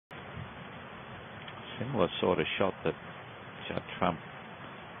Similar sort of shot that Judd Trump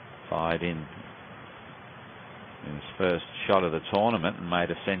fired in his first shot of the tournament and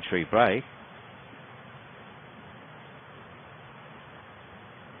made a century break.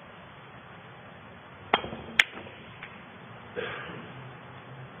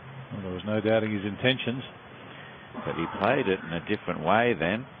 Well, there was no doubting his intentions. But he played it in a different way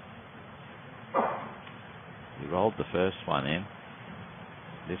then. He rolled the first one in.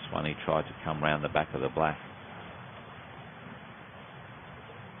 This one he tried to come round the back of the black.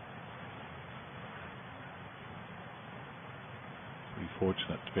 Pretty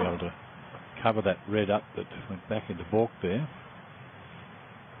fortunate to be able to cover that red up that went back into balk there.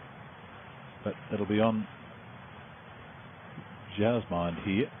 But it'll be on Xiao's mind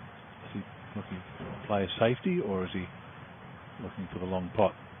here. Is he looking to play a safety, or is he looking for the long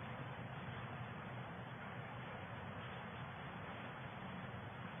pot?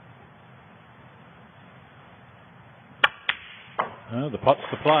 The pot's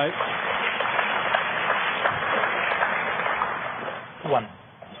to play. 1.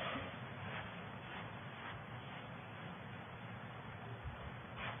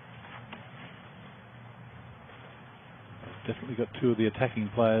 Definitely got two of the attacking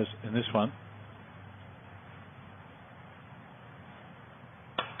players in this one.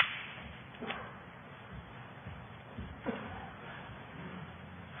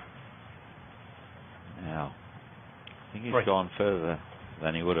 Now, I think he's gone further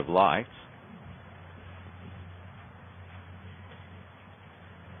than he would have liked.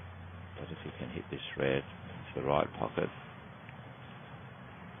 But if he can hit this red into the right pocket,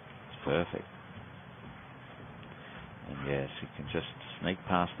 it's perfect. And yes, he can just sneak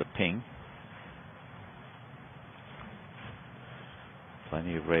past the ping.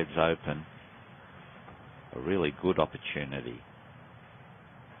 Plenty of reds open. A really good opportunity.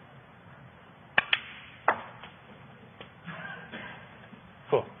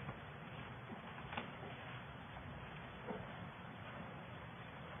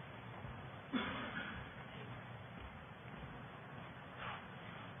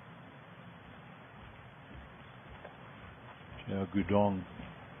 Xiao Guodong,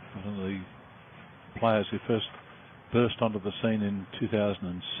 one of the players who first burst onto the scene in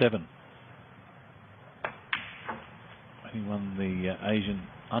 2007. He won the Asian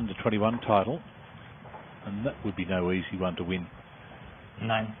under-21 title, and that would be no easy one to win.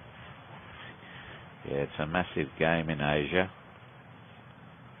 9. Yeah, it's a massive game in Asia.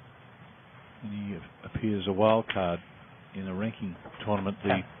 And he appears a wild card in a ranking tournament,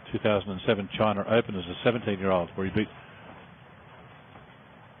 the 2007 China Open, as a 17-year-old, where he beat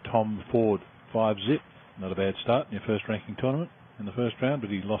Tom Ford 5-zip. Not a bad start in your first ranking tournament in the first round, but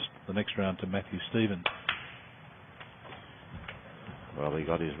he lost the next round to Matthew Stevens. Well, he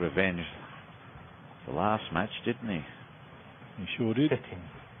got his revenge the last match, didn't he? He sure did. 15.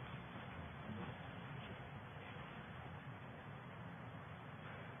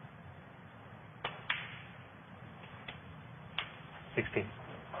 16.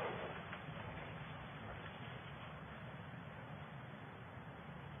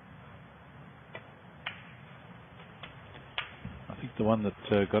 I think the one that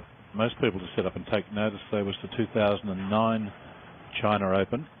got most people to sit up and take notice, though, was the 2009 China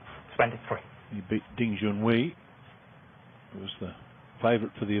Open. 23. He beat Ding Junhui, who was the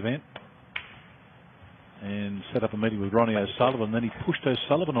favourite for the event, and set up a meeting with Ronnie O'Sullivan. Then he pushed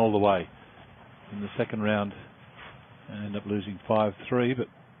O'Sullivan all the way in the second round and ended up losing 5-3, but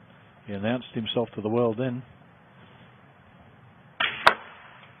he announced himself to the world then.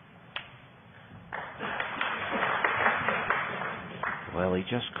 Well, he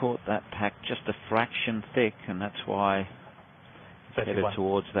just caught that pack just a fraction thick, and that's why he headed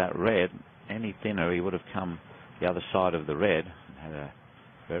towards that red. Any thinner, he would have come the other side of the red and had a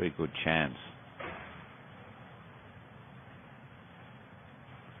very good chance.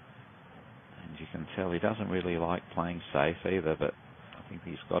 And you can tell he doesn't really like playing safe either, but I think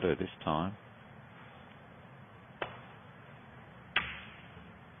he's got her this time.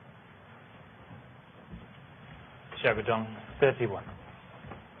 Xiao Guodong, 31.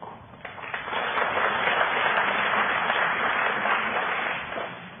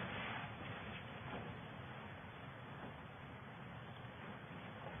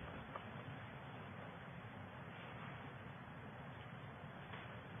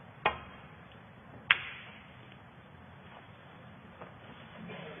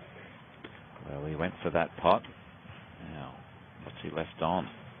 Well, he went for that pot. Now, what's he left on?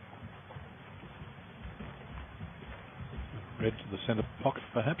 Red to the centre pocket,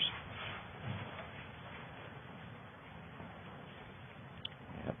 perhaps.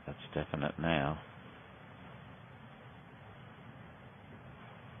 Yep, that's definite now.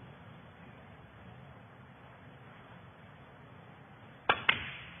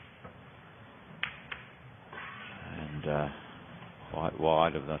 quite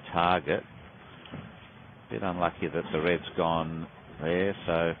wide of the target. Bit unlucky that the red's gone there,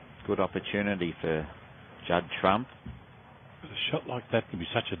 so good opportunity for Judd Trump. A shot like that can be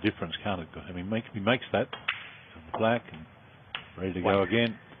such a difference, can't it? I mean, he makes that on the black and ready to go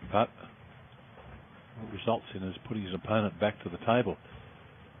again, but what results in is putting his opponent back to the table.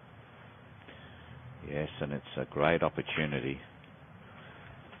 Yes, and it's a great opportunity.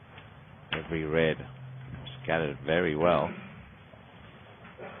 Every red scattered very well.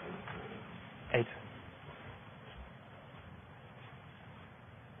 8.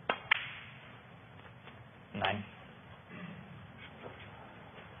 Nine.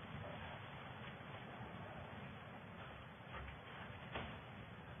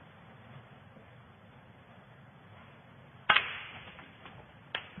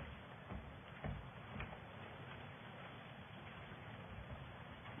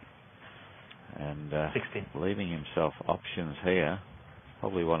 And 16. leaving himself options here.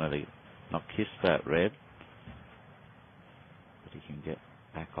 Probably wanted to not kiss that red, but he can get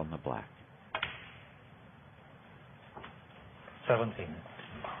back on the black. 17.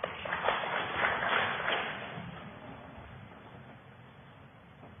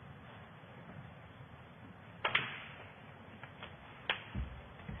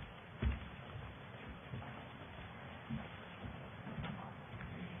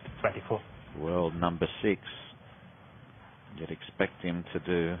 World number 6. You'd expect him to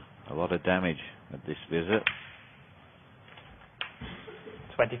do a lot of damage at this visit.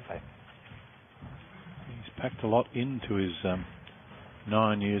 25. He's packed a lot into his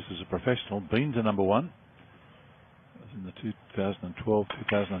 9 years as a professional. Been to number 1. That was in the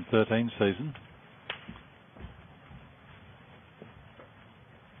 2012-2013 season.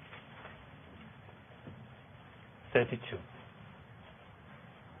 $32.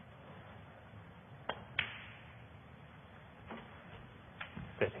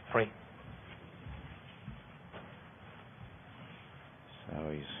 33.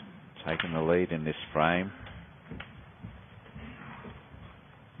 So he's taken the lead in this frame.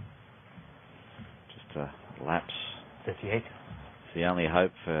 Just a lapse. 38. It's the only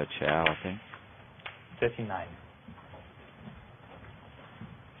hope for Xiao, I think. 39.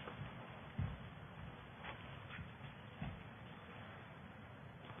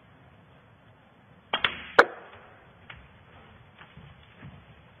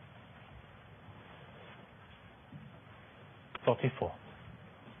 $44.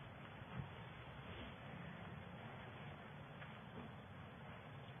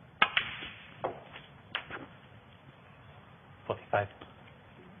 45.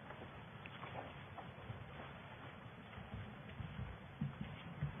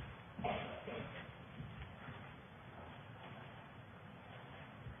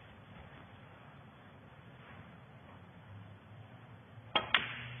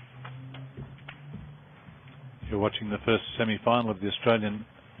 You're watching the first semi-final of the Australian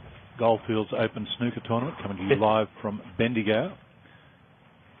Goldfields Open Snooker Tournament, coming to you live from Bendigo.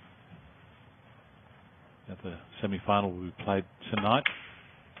 At the semi-final will be played tonight,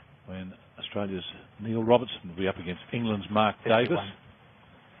 when Australia's Neil Robertson will be up against England's Mark 51. Davis.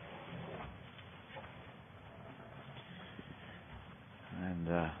 And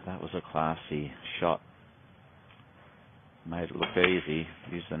that was a classy shot. Made it look easy.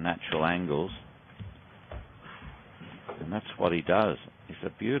 Used the natural angles. And that's what he does. He's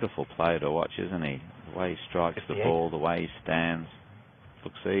a beautiful player to watch, isn't he? The way he strikes 58. the ball, the way he stands.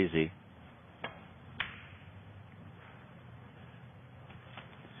 Looks easy.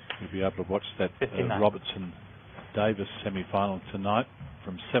 You'll be able to watch that 59. Robertson-Davis semi-final tonight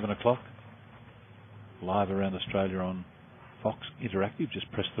from 7 o'clock. Live around Australia on Fox Interactive.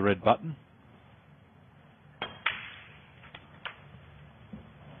 Just press the red button.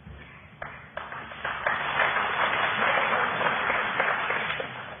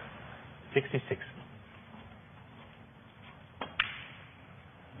 $66. He's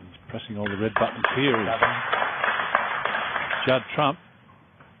pressing all the red buttons here. Is Judd Trump.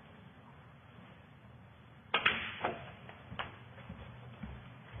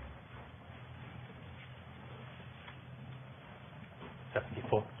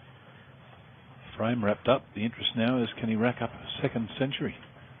 $74. Frame wrapped up. The interest now is, can he rack up a second century?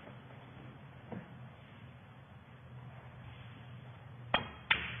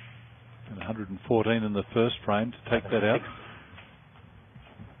 And 114 in the first frame to take that out.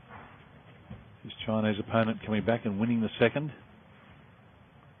 His Chinese opponent coming back and winning the second.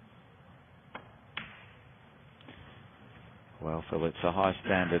 Well, Phil, it's a high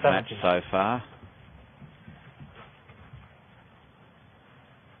standard match so far.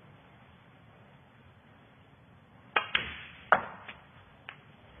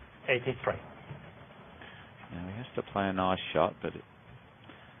 83. Now he has to play a nice shot, but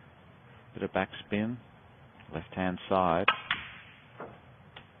bit of backspin, left-hand side.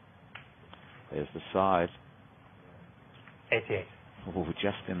 There's the side. 88. Oh,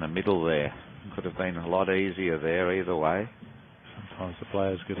 just in the middle there. Could have been a lot easier there either way. Sometimes the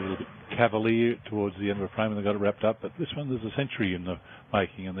players get a little bit cavalier towards the end of a frame and they've got it wrapped up, but this one there's a century in the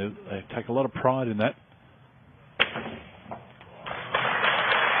making and they take a lot of pride in that.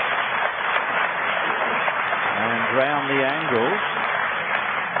 And round the angles.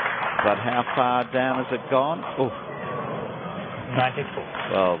 But how far down has it gone? Oh. 94.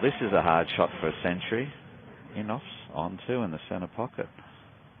 Well, this is a hard shot for a century. In-offs on two in the centre pocket.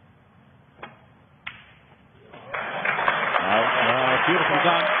 Beautiful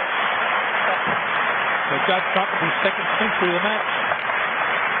done. So Judd Trump, his second century of the match.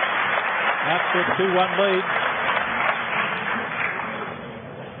 Out to a 2-1 lead.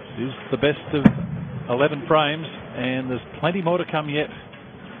 This is the best of 11 frames, and there's plenty more to come yet.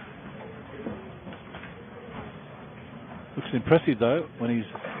 Looks impressive, though, when he's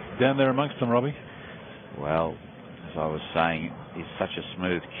down there amongst them, Robbie. Well, as I was saying, he's such a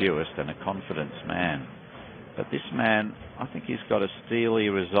smooth cueist and a confidence man. But this man, I think he's got a steely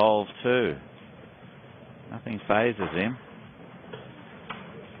resolve too. Nothing phases him.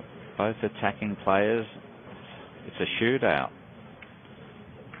 Both attacking players. It's a shootout.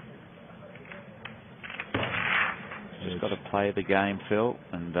 Just got to play the game, Phil,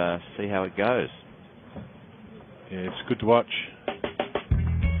 and see how it goes. Yeah, it's good to watch.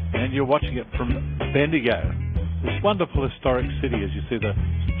 And you're watching it from Bendigo, this wonderful historic city, as you see the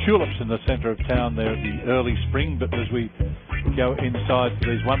tulips in the centre of town there at the early spring. But as we go inside to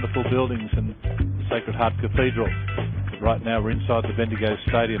these wonderful buildings and the Sacred Heart Cathedral, right now we're inside the Bendigo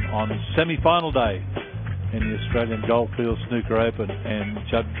Stadium on semi-final day in the Australian Goldfields Snooker Open, and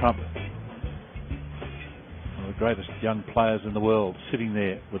Judd Trump, one of the greatest young players in the world, sitting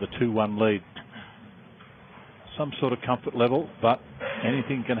there with a 2-1 lead. Some sort of comfort level, but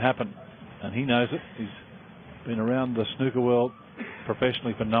anything can happen, and he knows it. He's been around the snooker world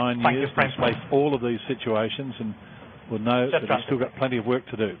professionally for 9 years. He's faced all of these situations and will know that he's still got plenty of work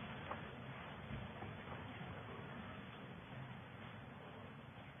to do.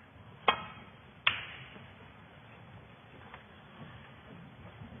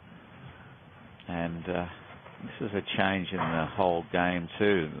 And this is a change in the whole game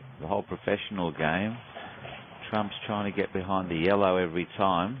too, the whole professional game. Trump's trying to get behind the yellow every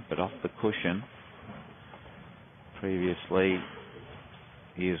time, but off the cushion. Previously,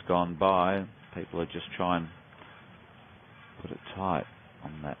 years gone by, people are just trying to put it tight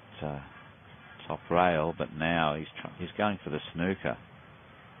on that top rail, but now he's going for the snooker.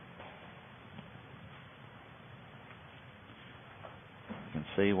 You can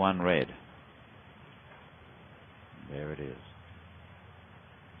see one red. There it is.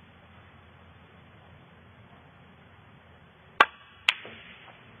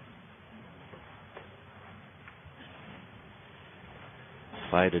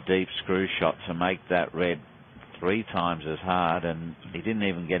 Played a deep screw shot to make that red 3 times as hard, and he didn't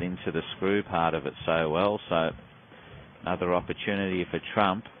even get into the screw part of it so well. So another opportunity for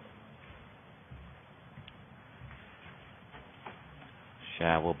Trump.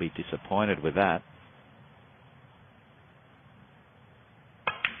 Xiao will be disappointed with that.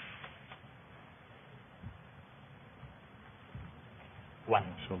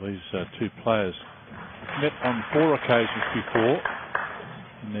 So these two players met on 4 occasions before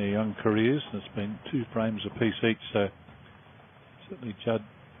in their young careers. There's been 2 frames apiece each, so certainly Judd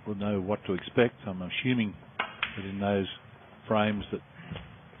will know what to expect. I'm assuming that in those frames that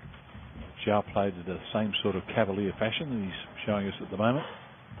Xiao played in the same sort of cavalier fashion that he's showing us at the moment.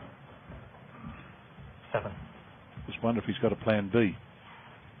 7. Just wonder if he's got a plan B.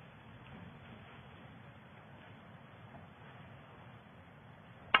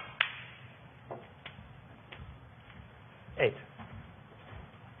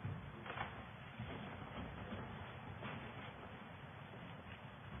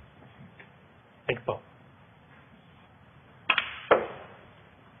 Big ball.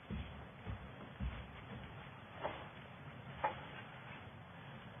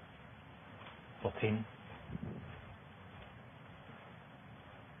 14.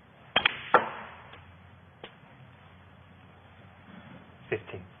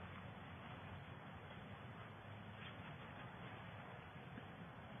 15.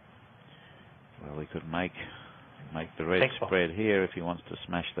 Well, he could make the red spread here if he wants to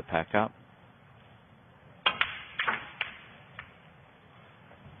smash the pack up.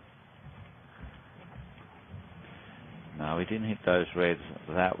 No, he didn't hit those reds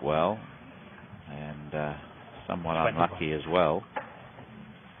that well, and somewhat 21. unlucky as well.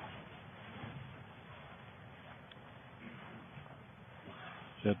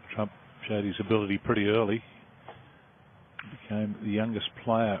 Judd Trump showed his ability pretty early. Became the youngest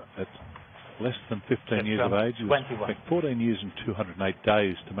player at less than 15 years of age. He was 21. in fact 14 years and 208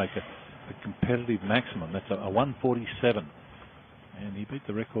 days to make a competitive maximum. That's a 147. And he beat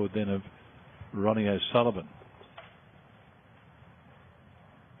the record then of Ronnie O'Sullivan.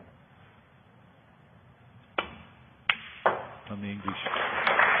 On the English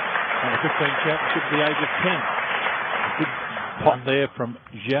under 15 championship at the age of 10. A good pot there from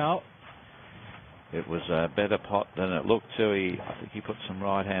Xiao. It was a better pot than it looked to. I think he put some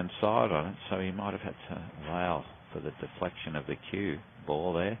right-hand side on it, so he might have had to allow for the deflection of the cue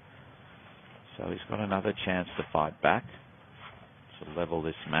ball there. So he's got another chance to fight back, to level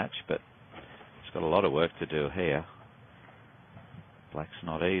this match, but he's got a lot of work to do here. Black's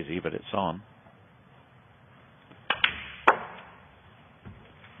not easy, but it's on.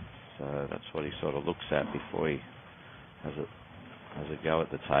 So that's what he sort of looks at before he has a go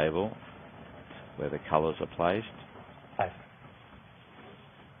at the table, where the colours are placed. 5.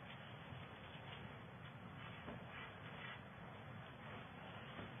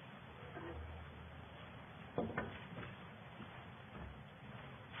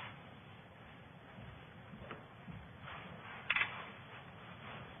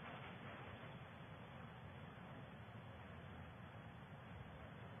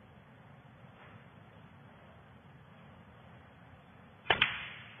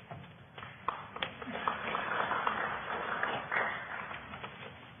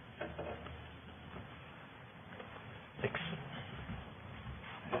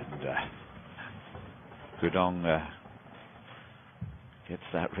 Guodong gets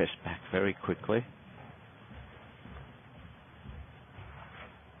that rest back very quickly.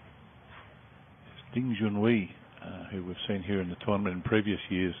 Ding Junhui, who we've seen here in the tournament in previous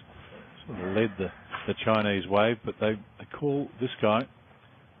years, sort of led the Chinese wave, but they call this guy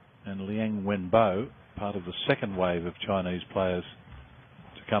and Liang Wenbo part of the second wave of Chinese players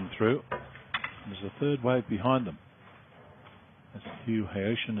to come through. There's a third wave behind them. That's Hu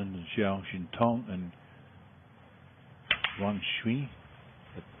Haoshan and Zhao Jintong and Wang Shui,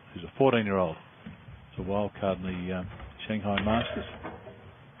 who's a 14-year-old. It's a wild card in the Shanghai Masters.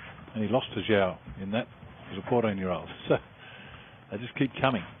 And he lost to Zhao in that as a 14-year-old. So they just keep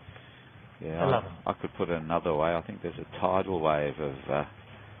coming. Yeah, I could put it another way. I think there's a tidal wave of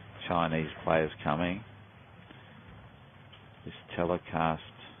Chinese players coming. This telecast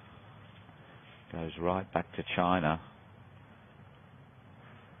goes right back to China.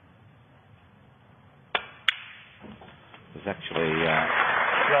 There's actually a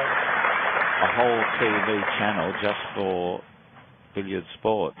whole TV channel just for billiard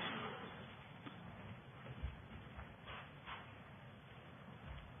sports.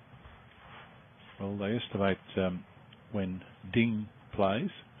 Well, they estimate when Ding plays,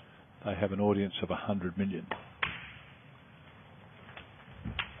 they have an audience of 100 million.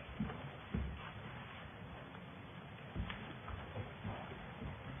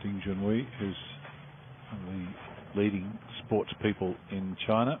 Ding Junhui is one of the leading sports people in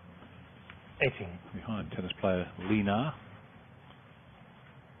China. 18. Behind tennis player Li Na.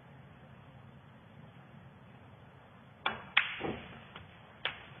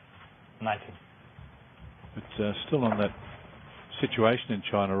 But still on that situation in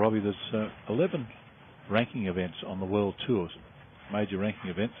China, Robbie, there's 11 ranking events on the world tours, major ranking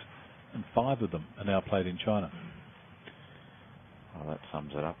events, and 5 of them are now played in China. Well, that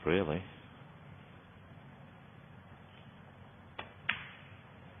sums it up, really.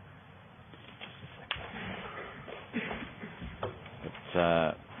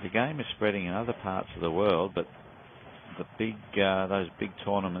 But the game is spreading in other parts of the world, but the big, those big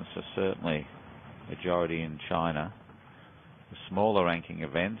tournaments are certainly majority in China. The smaller ranking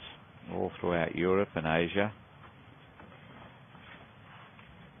events all throughout Europe and Asia.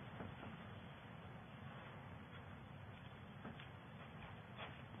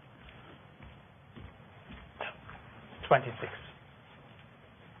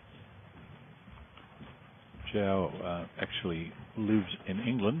 Xiao actually lives in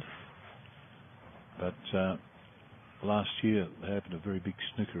England, but last year they opened a very big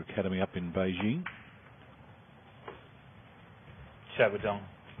snooker academy up in Beijing. Xiao Guodong,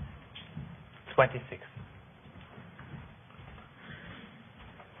 26.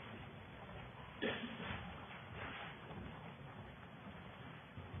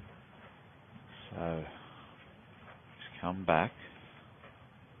 So he's come back.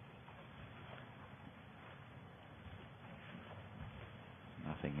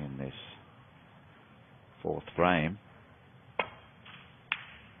 Nothing in this fourth frame.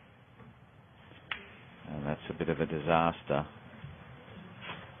 And that's a bit of a disaster.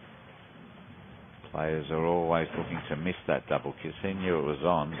 Players are always looking to miss that double kiss. He knew it was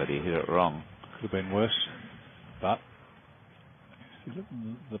on, but he hit it wrong. Could have been worse, but is it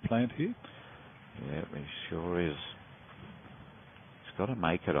the plant here? Yeah, it sure is. He's got to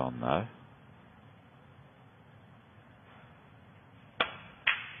make it on, though.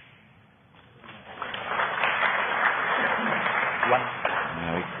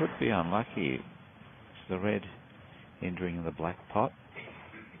 Now, he could be unlucky. It's the red hindering the black pot.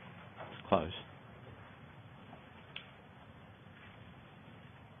 It's close.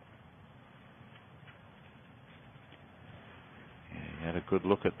 Yeah, he had a good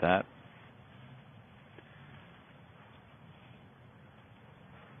look at that.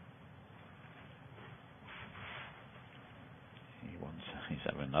 He's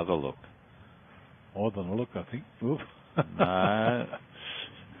having another look. More than a look, I think. Oof. No.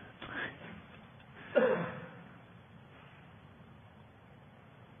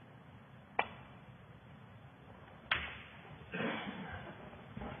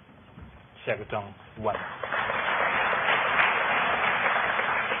 Xiao Guodong 1.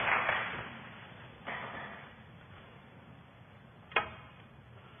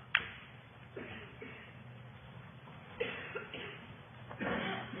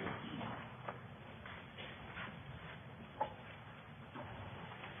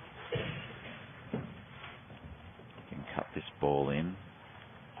 Cut this ball in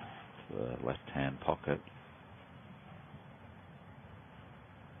to the left-hand pocket.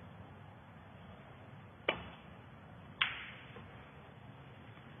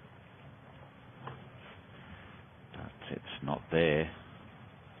 But it's not there.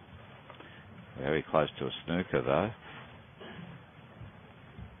 Very close to a snooker, though.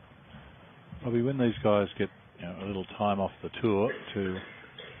 Probably when these guys get a little time off the tour to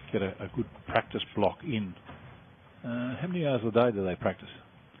get a good practice block in. How many hours a day do they practice?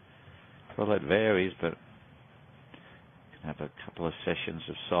 Well, it varies, but you can have a couple of sessions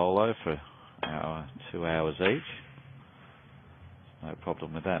of solo for an hour, 2 hours each. No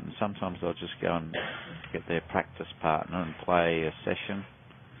problem with that. And sometimes they'll just go and get their practice partner and play a session.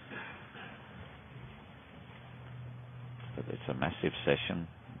 But it's a massive session.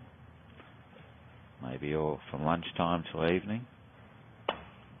 Maybe all from lunchtime till evening.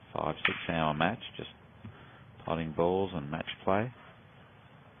 5-6 hour match, just potting balls and match play.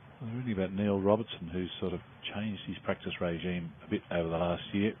 Well, reading about Neil Robertson, who's sort of changed his practice regime a bit over the last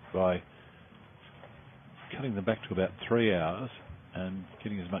year by cutting them back to about 3 hours and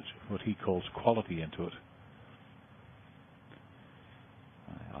getting as much what he calls quality into it.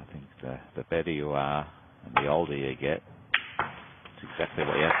 I think the better you are and the older you get, it's exactly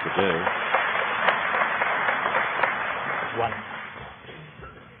what you have to do. 1.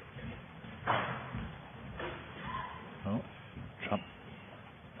 Oh, Trump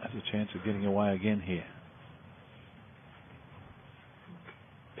has a chance of getting away again here.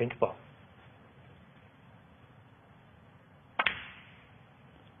 Pink ball.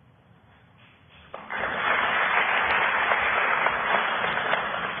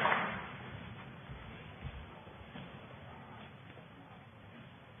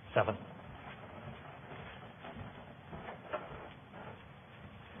 Seven.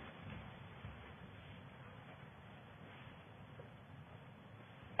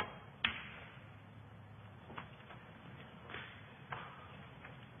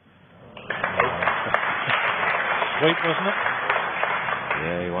 Sweet, wasn't it?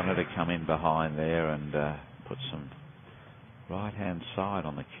 Yeah, he wanted to come in behind there and put some right-hand side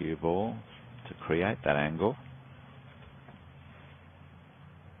on the cue ball to create that angle.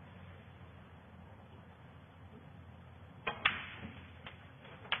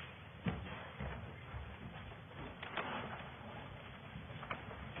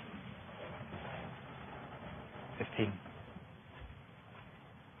 Fifteen.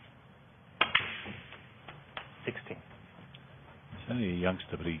 16. He's only a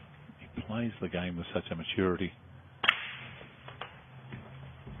youngster, but he plays the game with such a maturity.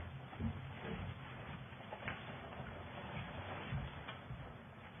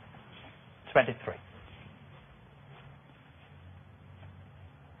 $23.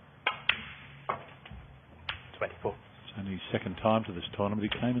 24. It's only his second time to this tournament.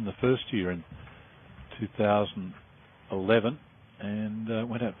 He came in the first year in 2011 and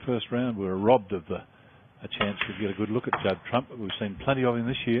went out first round. We were robbed of a chance to get a good look at Judd Trump, but we've seen plenty of him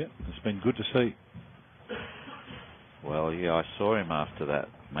this year. It's been good to see. Well, yeah, I saw him after that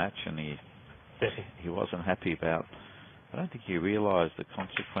match, and he wasn't happy about I don't think he realised the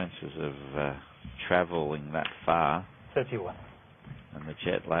consequences of travelling that far. 31. And the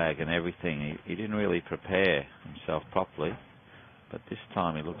jet lag and everything. He didn't really prepare himself properly. But this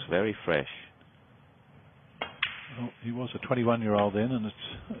time he looks very fresh. Well, he was a 21-year-old then, and it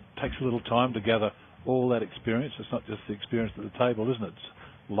takes a little time to gather all that experience. It's not just the experience at the table, isn't it?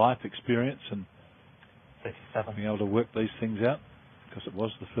 It's life experience and 37. being able to work these things out, because it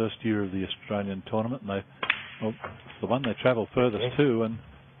was the first year of the Australian tournament, and it's the one they travel furthest to, and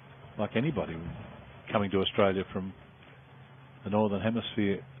like anybody coming to Australia from the Northern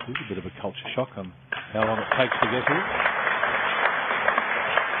Hemisphere, there's a bit of a culture shock on how long it takes to get here.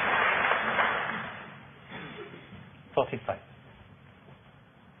 45.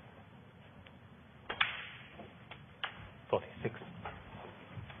 46.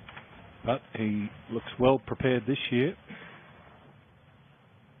 But he looks well prepared this year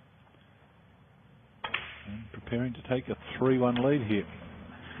and preparing to take a 3-1 lead here.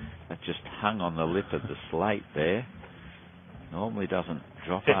 That just hung on the lip of the slate there. Normally doesn't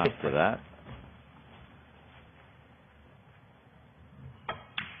drop 50. after that.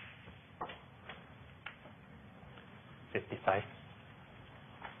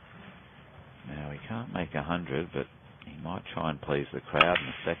 Now he can't make 100, but he might try and please the crowd in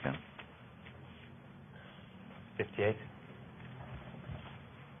a second. 58.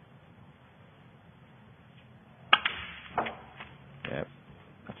 Yep,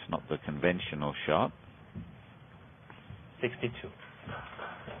 that's not the conventional shot. 62.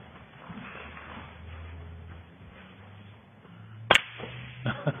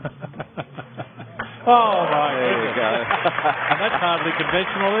 Oh my There we go. And that's hardly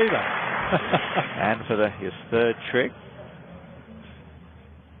conventional either. And for his third trick.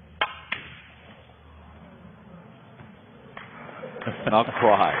 Not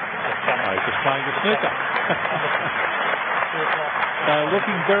quite. Oh, he's just playing the snooker.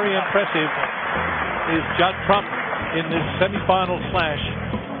 Looking very impressive is Judd Trump in this semi-final slash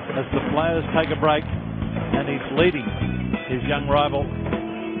as the players take a break, and he's leading his young rival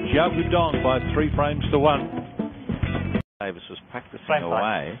Xiao Guodong by 3 frames to 1. Davis was practicing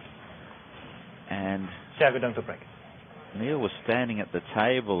away, and Xiao Guodong to break. Neil was standing at the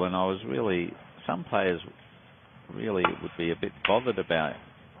table, and I was really, some players really would be a bit bothered about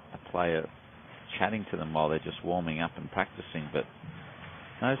a player chatting to them while they're just warming up and practicing, but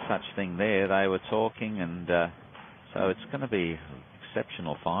no such thing there. They were talking, and so it's going to be an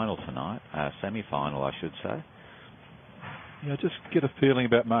exceptional final tonight, semi-final I should say. Yeah, just get a feeling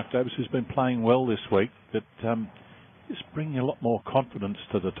about Mark Davis, who's been playing well this week, but he's bringing a lot more confidence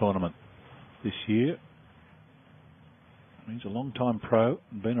to the tournament this year. He's a long-time pro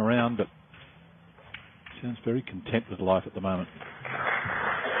and been around, but sounds very content with life at the moment.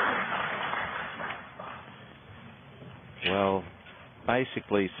 Well,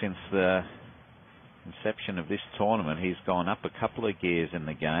 basically since the inception of this tournament, he's gone up a couple of gears in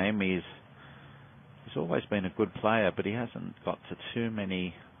the game. He's always been a good player, but he hasn't got to too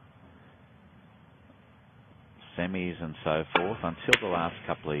many semis and so forth until the last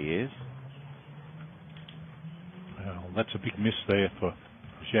couple of years. Well, that's a big miss there for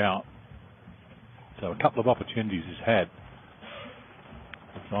Xiao. So a couple of opportunities he's had.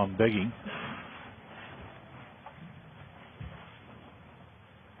 So I'm begging.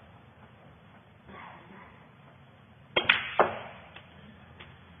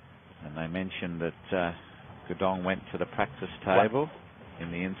 And they mentioned that Guodong went to the practice table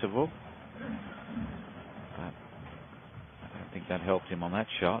in the interval. But I don't think that helped him on that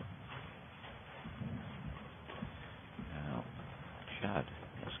shot. Now, Judd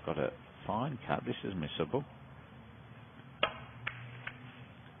has got a fine cut. This is missable.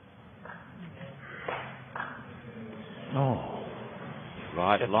 Oh,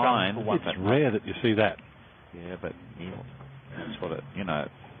 Right Just line. it's rare that you see that. Yeah, but that's what it,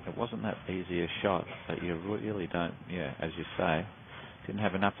 it wasn't that easy a shot, but you really don't, as you say, didn't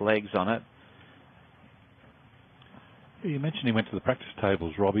have enough legs on it. You mentioned he went to the practice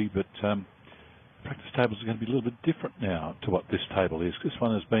tables, Robbie, but practice tables are going to be a little bit different now to what this table is. This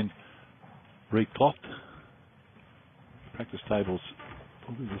one has been reclocked. Practice tables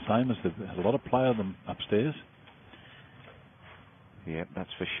probably the same, as there's a lot of play on them upstairs. Yep, that's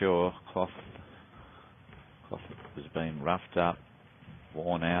for sure. Cloth has been roughed up,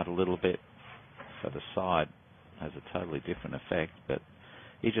 worn out a little bit, so the side has a totally different effect, but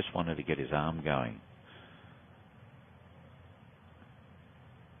he just wanted to get his arm going.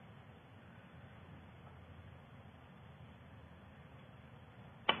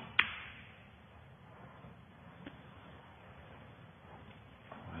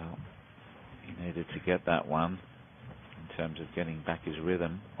 Well, he needed to get that one and terms of getting back his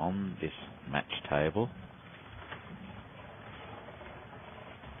rhythm on this match table.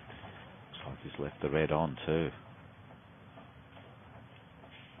 Looks like he's left the red on too.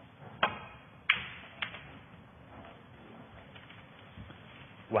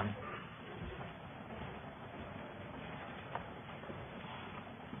 One.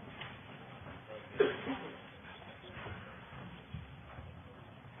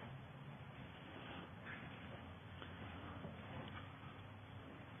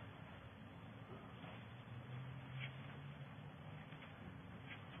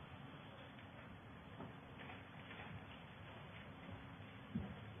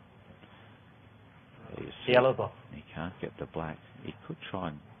 Yellow ball. He can't get the black. He could try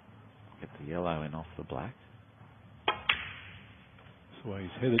and get the yellow in off the black. That's the way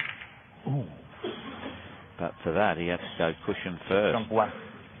he's headed. Ooh. But for that, he had to go cushion first. From one.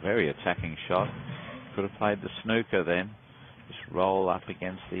 Very attacking shot. Could have played the snooker then. Just roll up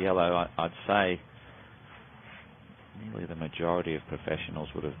against the yellow. I'd say nearly the majority of professionals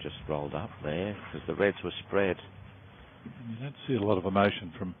would have just rolled up there because the reds were spread. You don't see a lot of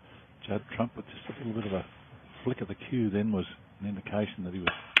emotion from Judd Trump, but just a little bit of a flick of the cue then was an indication that he was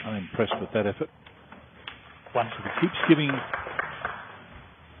unimpressed with that effort. One. So he keeps giving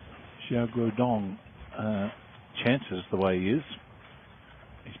Xiao Guodong chances the way he is.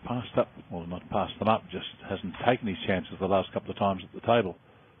 He's passed up, well, not passed them up, just hasn't taken his chances the last couple of times at the table.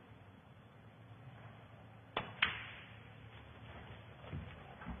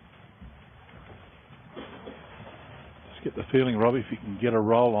 Just get the feeling, Robbie, if you can get a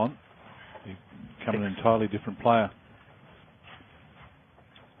roll on, you become an entirely different player.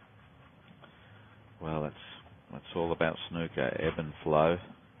 Well, that's all about snooker, ebb and flow.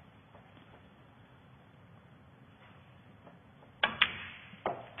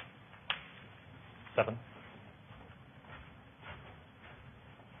 Seven.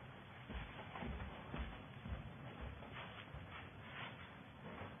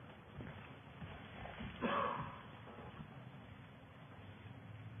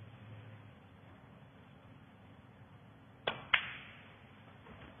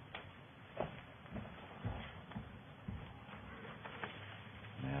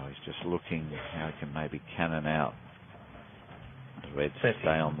 Now he's just looking how he can maybe cannon out the reds to 30. stay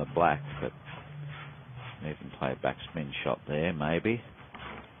on the black, but even play a backspin shot there, maybe.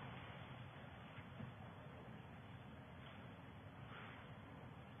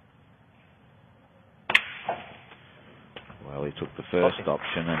 Well, he took the first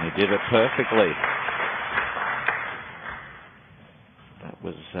option and he did it perfectly. That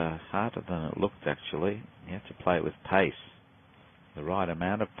was harder than it looked, actually. You have to play it with pace, the right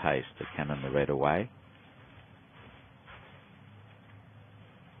amount of pace to cannon the red away.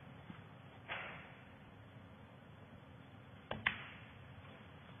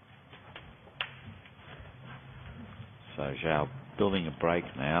 So Xiao building a break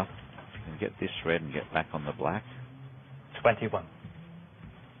now. If you can get this red and get back on the black. 21.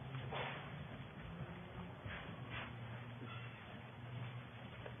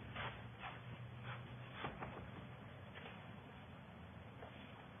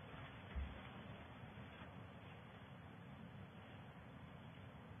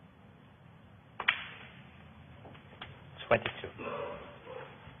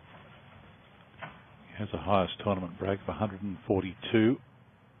 He has a highest tournament break of 142.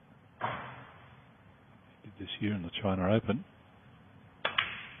 He did this year in the China Open.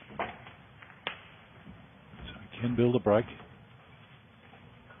 So he can build a break.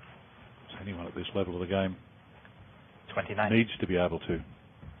 So anyone at this level of the game 29. needs to be able to.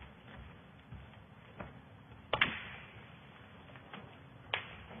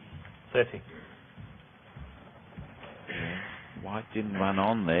 White didn't run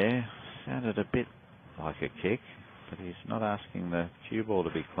on there. Sounded a bit like a kick, but he's not asking the cue ball to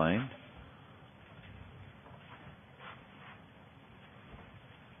be clean.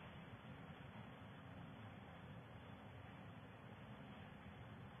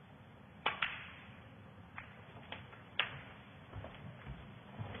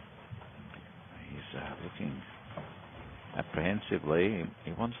 He's looking apprehensively.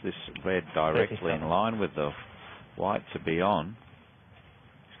 He wants this red directly in line with the white to be on.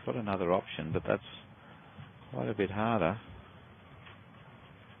 He's got another option, but that's quite a bit harder.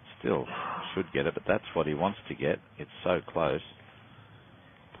 Still should get it, but that's what he wants to get. It's so close.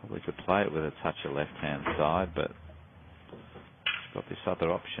 Probably could play it with a touch of left-hand side, but he's got this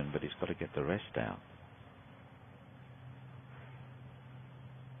other option, but he's got to get the rest out.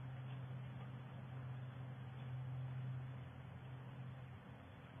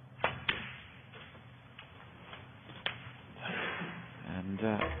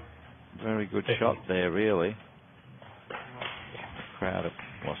 very good shot there, really. The crowd,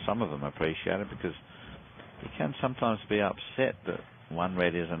 well, some of them appreciate it because you can sometimes be upset that one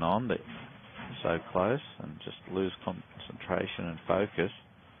red isn't on, that you're so close, and just lose concentration and focus.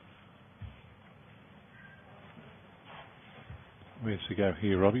 Where's to go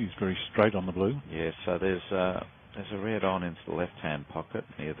here, Robbie? He's very straight on the blue. Yeah, so there's a red on into the left-hand pocket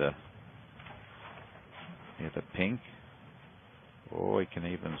near the pink. Or he can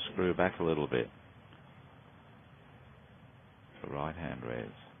even screw back a little bit. The right-hand reds.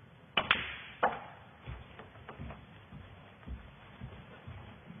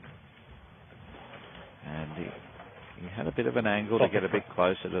 And he had a bit of an angle to get a bit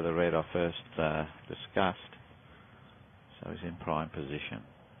closer to the red I first discussed. So he's in prime position.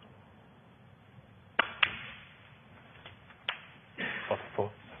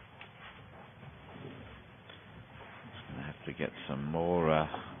 44. He's going to have to get some more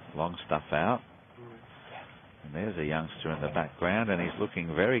long stuff out. And there's a youngster in the background, and he's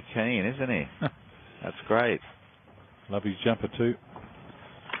looking very keen, isn't he? That's great. Love his jumper too.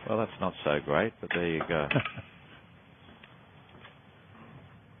 Well, that's not so great, but there you go.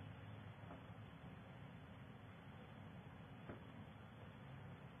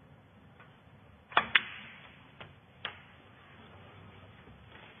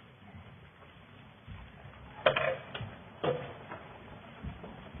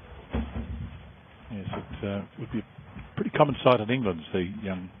 It would be a pretty common sight in England to see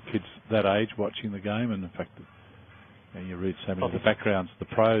young kids that age watching the game, and in fact, you read so many of the backgrounds of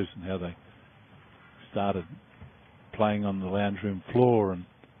the pros and how they started playing on the lounge room floor and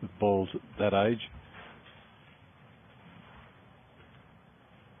with balls at that age.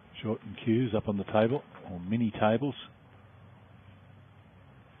 Shortened cues up on the table, or mini tables.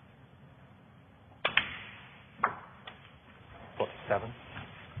 Seven.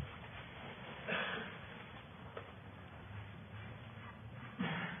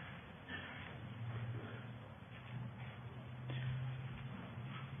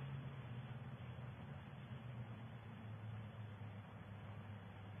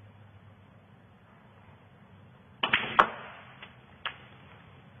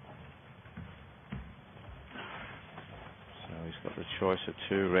 He's got the choice of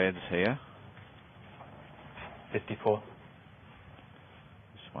two reds here. 54.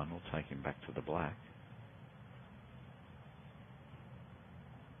 This one will take him back to the black.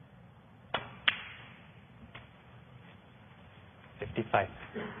 It's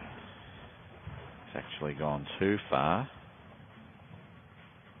actually gone too far.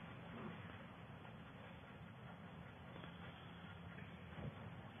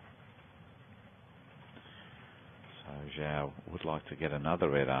 So Xiao would like to get another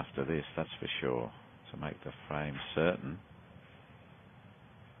red after this, that's for sure, to make the frame certain.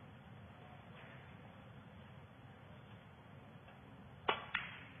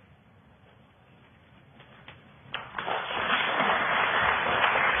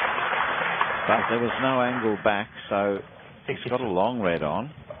 But there was no angle back, so he's got a long red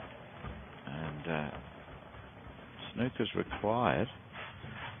on, and snooker's required,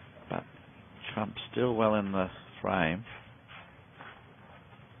 but Trump's still well in the frame.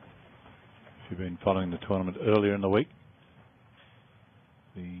 If you've been following the tournament earlier in the week,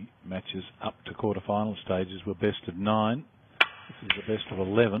 the matches up to quarter-final stages were best of 9. This is the best of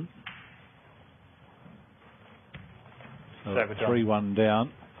 11. So 3-1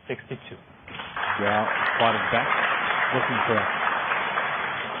 down. 62. Xiao fighting back, looking for an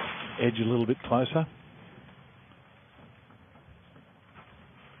edge a little bit closer.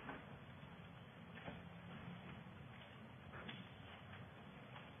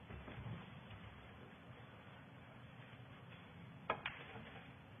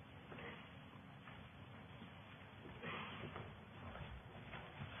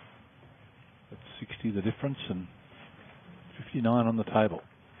 That's 60 the difference, and 59 on the table.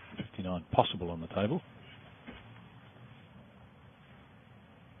 59 possible on the table.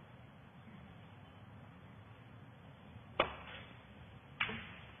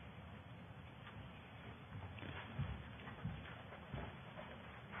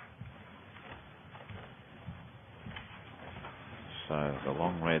 So the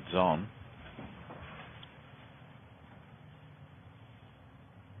long red's on.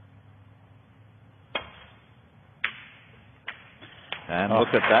 And look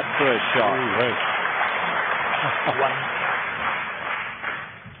at that for a shot.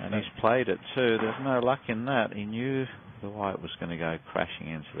 And he's played it too. There's no luck in that. He knew the white was going to go crashing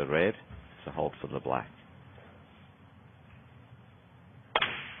into the red. It's a hold for the black.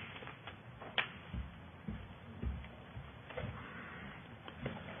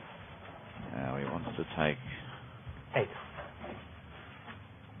 to take 8.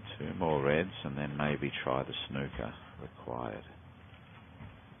 2 more reds and then maybe try the snooker required.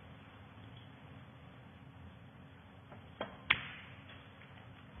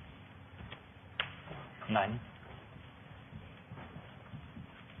 Nine.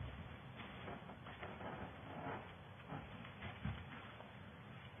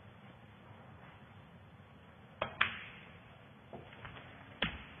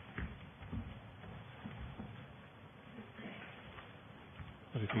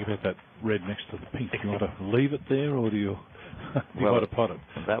 What do you think about that red next to the pink? Do you want to leave it there, or do you, Well, want to pot it?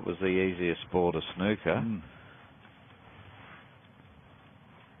 That was the easiest ball to snooker. And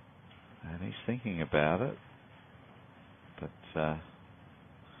he's thinking about it. But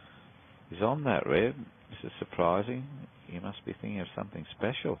he's on that red. This is surprising. He must be thinking of something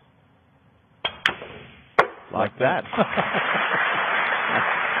special. Like that.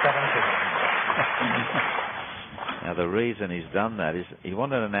 70. Now the reason he's done that is he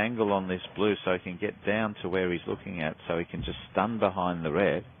wanted an angle on this blue so he can get down to where he's looking at, so he can just stun behind the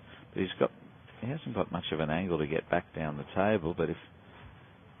red. But he hasn't got much of an angle to get back down the table. But if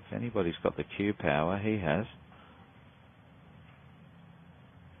anybody's got the cue power, he has.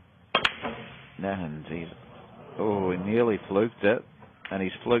 And he nearly fluked it, and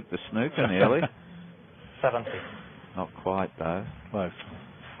he's fluked the snooker nearly. 70. Not quite though. Close.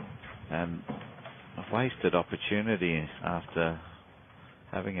 And a wasted opportunity after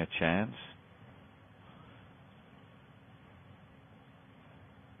having a chance.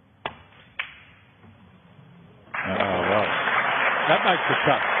 Oh, well. That makes it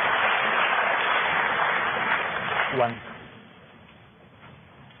tough. 1.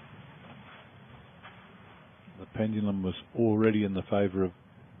 The pendulum was already in the favour of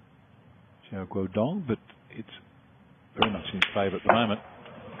Xiao Guodong, but it's very much in his favour at the moment.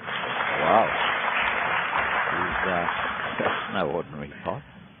 Wow. That's no ordinary pot.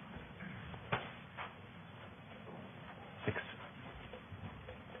 6.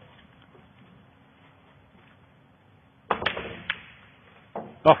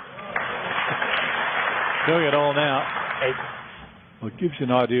 Oh! Doing it all now. 8. Well, it gives you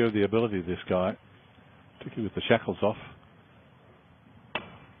an idea of the ability of this guy, particularly with the shackles off.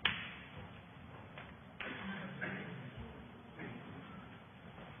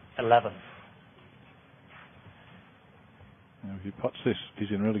 11. Now, if he pots this,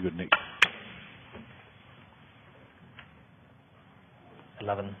 he's in really good nick.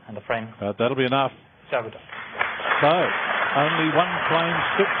 11 and the frame. That'll be enough. Xiao Guodong. So, only one claim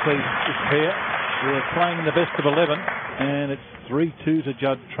succeeds this pair. We're playing the best of 11, and it's 3-2 to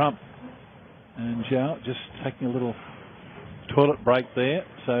Judd Trump. And Xiao just taking a little toilet break there.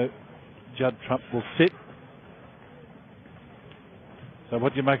 So, Judd Trump will sit. So,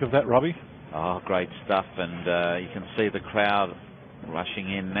 what do you make of that, Robbie? Oh, great stuff. And you can see the crowd rushing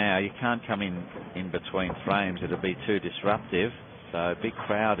in now. You can't come in between frames. It'll be too disruptive. So, big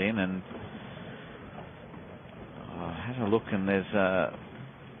crowd in, and I had a look, and there's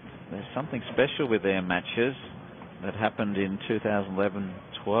something special with their matches that happened in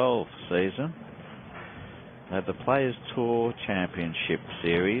 2011-12 season. They had the Players Tour Championship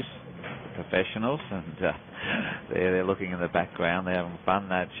Series, the professionals, and they're looking in the background. They're having fun.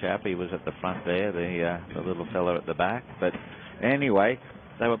 That chap, he was at the front there, the little fella at the back. But anyway,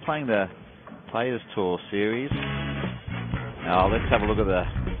 they were playing the Players Tour Series. Now let's have a look at the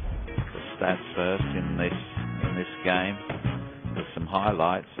stats first in this game. There's some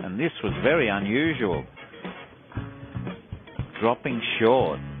highlights, and this was very unusual. Dropping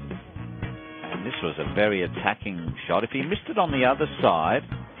short, and this was a very attacking shot. If he missed it on the other side,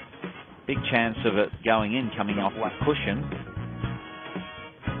 big chance of it going in, coming off the cushion,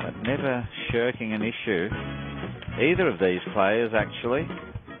 but never shirking an issue. Either of these players, actually.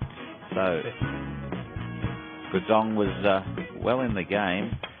 So Guodong was well in the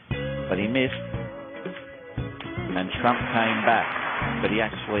game, but he missed, and Trump came back, but he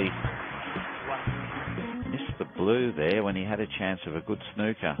actually missed the blue there when he had a chance of a good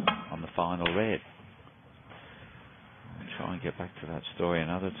snooker on the final red. I'll try and get back to that story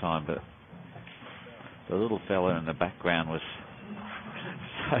another time, but the little fella in the background was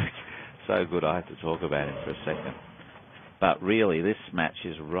so good I had to talk about him for a second. But really, this match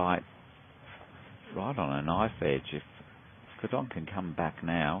is right on a knife edge. If Guodong can come back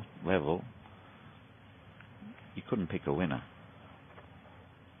now, level, you couldn't pick a winner.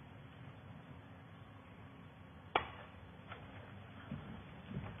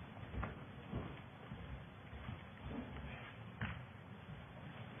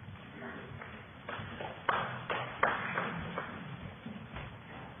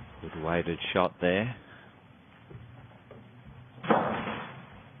 Good weighted shot there.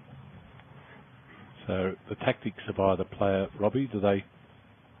 So the tactics of either player, Robbie, do they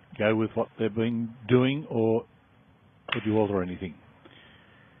go with what they've been doing, or would you alter anything?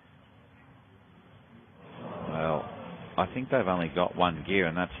 Well, I think they've only got one gear,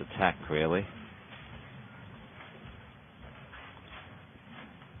 and that's attack, really.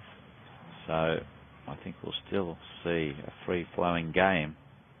 So I think we'll still see a free-flowing game.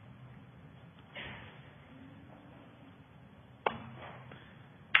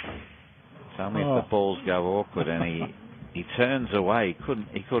 It's only if the balls go awkward, and he turns away.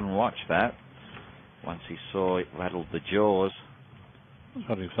 He couldn't watch that. Once he saw it rattled the jaws. I was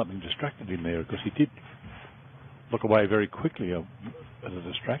wondering if something distracted him there, because he did look away very quickly as a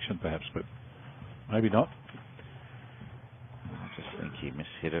distraction, perhaps, but maybe not. I just think he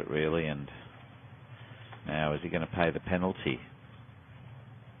mishit it, really, and now is he going to pay the penalty?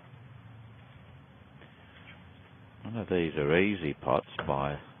 None of these are easy pots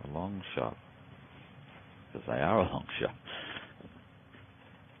by a long shot, because they are a long shot.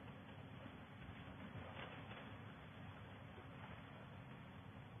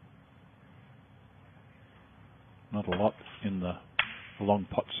 Not a lot in the long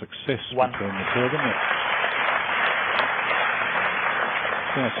pot success between the two of them.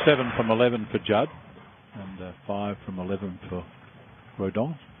 Yeah, 7 from 11 for Judd, and 5 from 11 for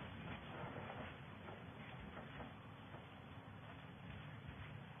Guodong.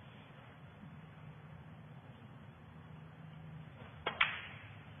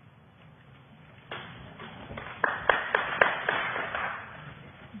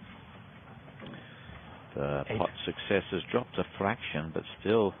 The pot success has dropped a fraction, but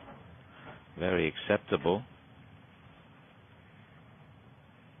still very acceptable.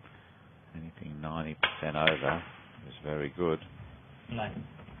 Anything 90% over is very good. 9.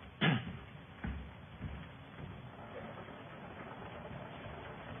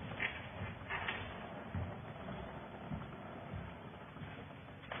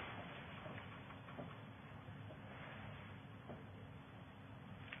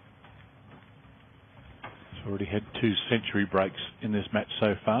 Already had 2 century breaks in this match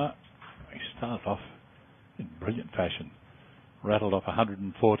so far. He started off in brilliant fashion. Rattled off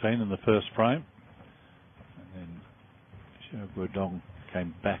 114 in the first frame. And then Xiao Guodong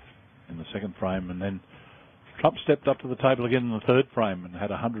came back in the second frame. And then Trump stepped up to the table again in the third frame and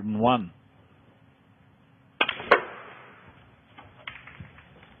had 101.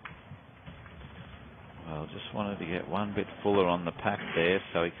 Well, just wanted to get one bit fuller on the pack there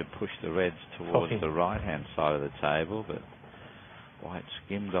so he could push the reds towards the right-hand side of the table, but White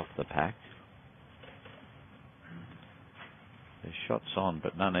skimmed off the pack. There's shots on,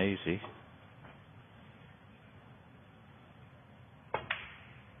 but none easy.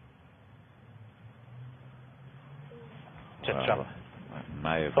 Just well, that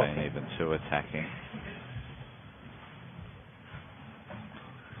may have been even too attacking.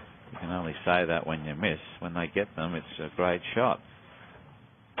 You can only say that when you miss. When they get them, it's a great shot.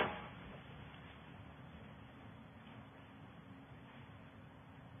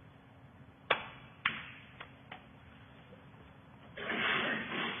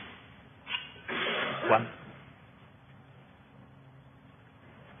 One.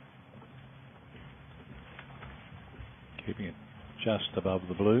 Keeping it just above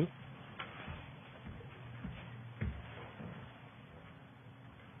the blue.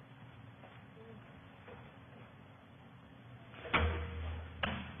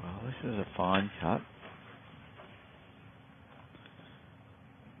 Well, this is a fine cut.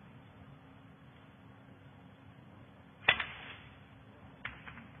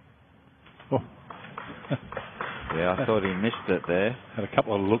 Oh. Yeah, I thought he missed it there. Had a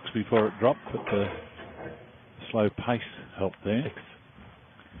couple of looks before it dropped, but the slow pace helped there. 6.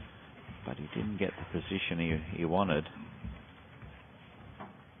 But he didn't get the position he wanted.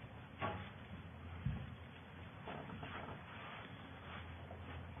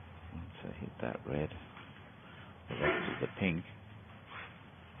 Once I hit that red, the rest is the pink.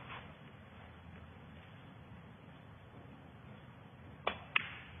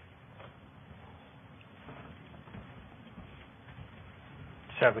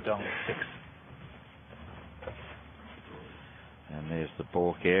 Xiao Guodong 6. And there's the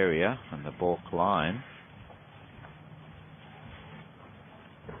balk area and the balk line.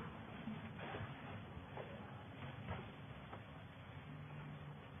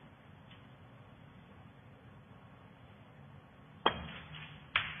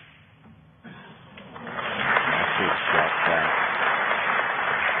 Massive shot back.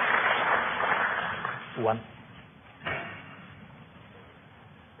 1.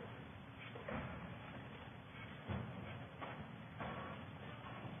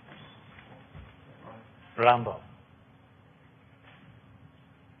 Rambo.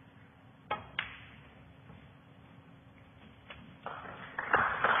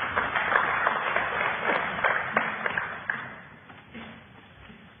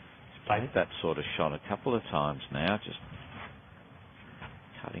 Played that sort of shot a couple of times now, just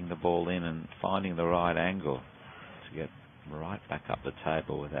cutting the ball in and finding the right angle to get right back up the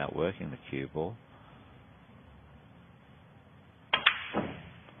table without working the cue ball.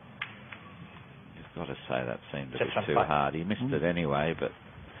 You've got to say that seemed a bit too hard. He missed it anyway, but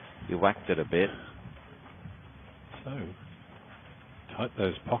he whacked it a bit. So tight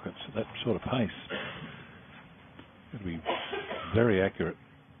those pockets at that sort of pace. Got to be very accurate.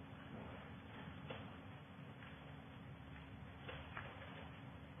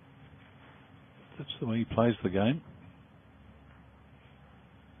 That's the way he plays the game.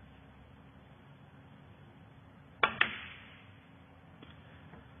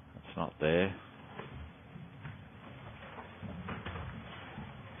 It's not there.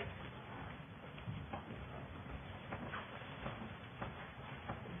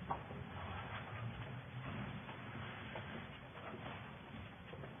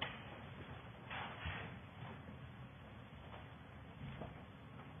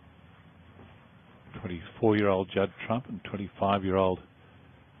 Four-year-old Judd Trump and 25-year-old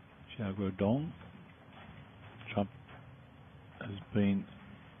Xiao Guodong. Trump has been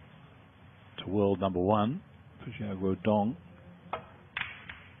to world number 1 for Xiao Guodong.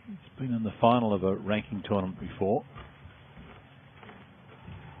 He's been in the final of a ranking tournament before.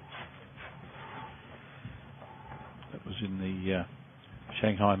 That was in the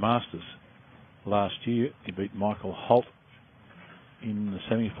Shanghai Masters last year. He beat Michael Holt in the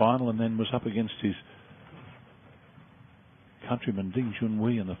semi-final and then was up against his countryman Ding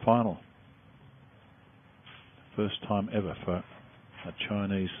Junhui in the final. First time ever for a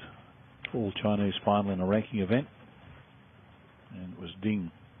Chinese, all Chinese final in a ranking event. And it was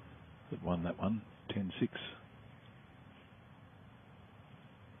Ding that won that one, 10-6.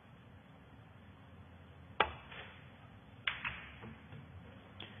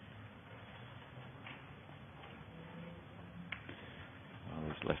 Well,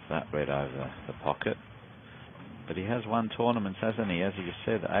 he's left that red over the pocket. But he has won tournaments, hasn't he? As you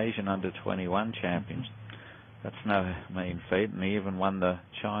said, Asian under-21 champions. That's no mean feat. And he even won the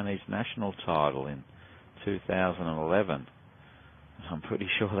Chinese national title in 2011. I'm pretty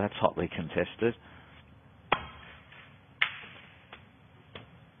sure that's hotly contested.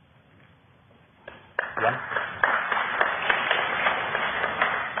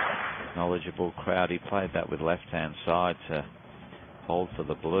 Knowledgeable crowd. He played that with left-hand side to hold for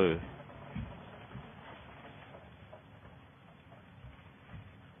the blue.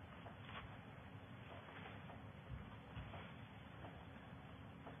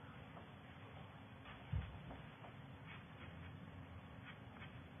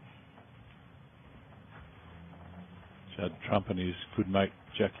 Judd Trump and his good mate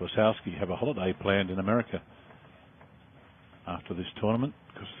Jack Lisowski have a holiday planned in America after this tournament,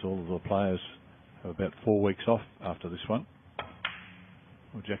 because all of the players have about 4 weeks off after this one.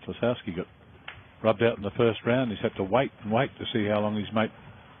 Well, Jack Lisowski got rubbed out in the first round. He's had to wait and wait to see how long his mate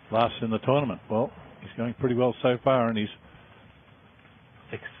lasts in the tournament. Well, he's going pretty well so far, and he's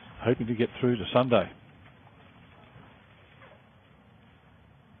hoping to get through to Sunday.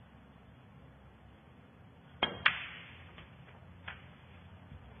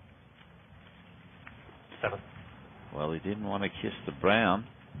 Well, he didn't want to kiss the brown.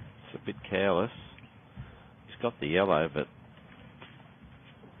 It's a bit careless. He's got the yellow, but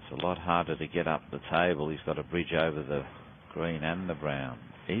it's a lot harder to get up the table. He's got to bridge over the green and the brown.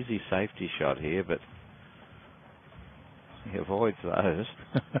 Easy safety shot here, but he avoids those.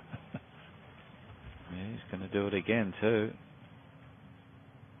 Yeah, he's going to do it again too.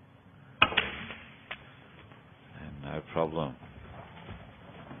 And no problem.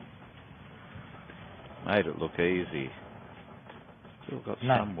 Made it look easy. Still got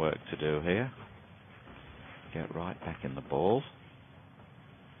some work to do here. Get right back in the balls.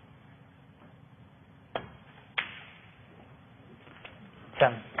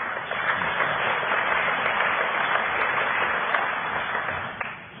 Ten.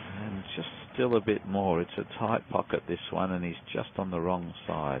 And just still a bit more. It's a tight pocket, this one, and he's just on the wrong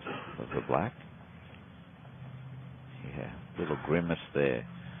side of the black. Yeah, little grimace there.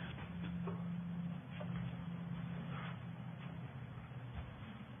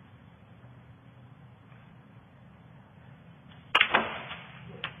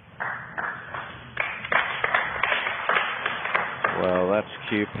 Well, that's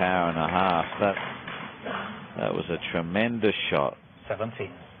Q power and a half. That was a tremendous shot. 17.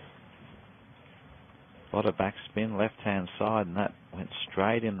 A lot of backspin, left-hand side, and that went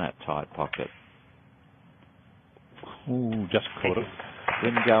straight in that tight pocket. Ooh, just caught it.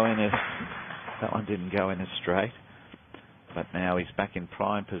 Didn't go in as... That one didn't go in as straight. But now he's back in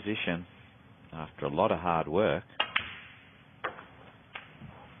prime position after a lot of hard work.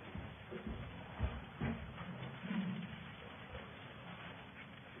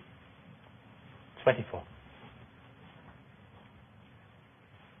 $24.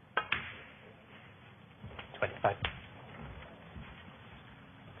 25.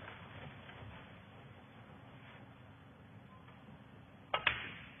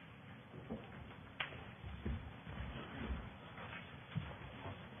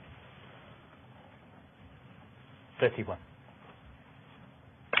 $31.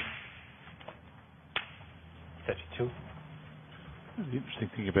 32. The interesting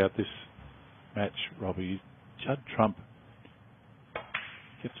thing about this match, Robbie, Judd Trump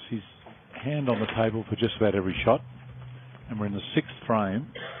gets his hand on the table for just about every shot, and we're in the 6th frame,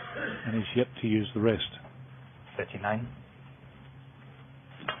 and he's yet to use the rest. 39.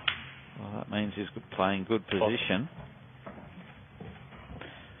 Well, that means he's playing good position.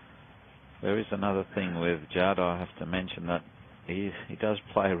 There is another thing with Judd. I have to mention that he does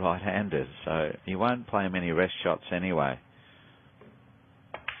play right-handed, so he won't play many rest shots anyway.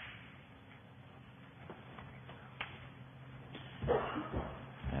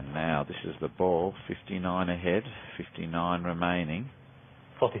 And now this is the ball, 59 ahead, 59 remaining.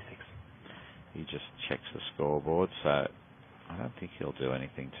 46. He just checks the scoreboard, so I don't think he'll do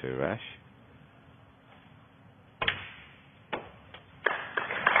anything too rash.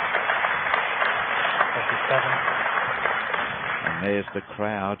 And there's the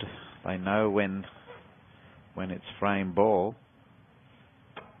crowd. They know when it's frame ball.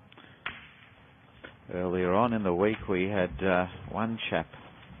 Earlier on in the week, we had one chap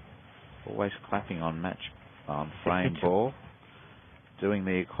always clapping on frame ball, doing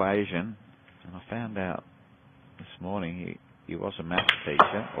the equation, and I found out this morning he was a maths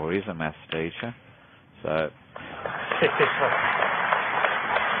teacher, or is a maths teacher, so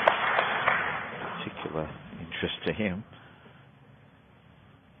particular interest to him.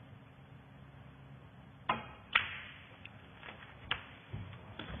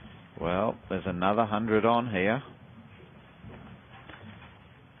 Well, there's another 100 on here.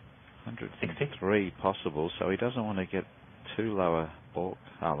 103 possible, so he doesn't want to get too low a ball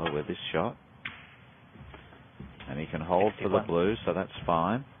colour with this shot. And he can hold 61 for the blue, so that's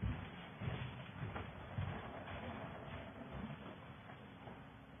fine.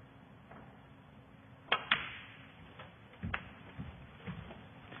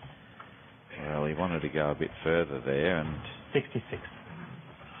 Well, he wanted to go a bit further there, and 66.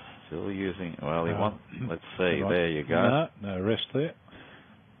 Still using, well, let's see, right. There you go. No rest there.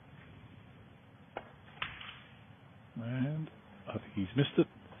 And I think he's missed it.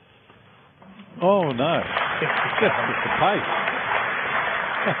 Oh, no. Just the pace.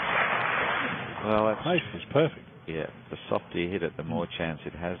 Well, the pace was perfect. Yeah, the softer you hit it, the more chance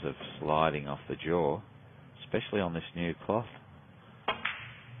it has of sliding off the jaw, especially on this new cloth.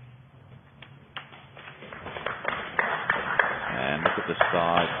 And look at the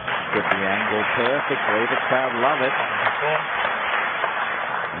side. Get the angle perfectly. The crowd love it.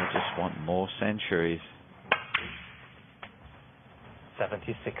 They just want more centuries.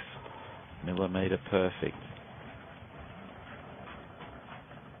 76. Millimetre perfect.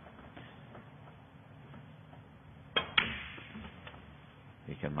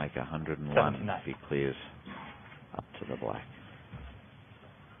 He can make 101 79. if he clears up to the black.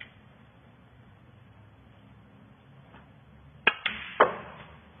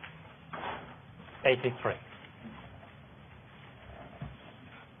 $83.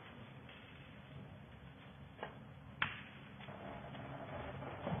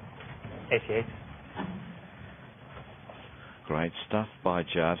 $88. Great stuff by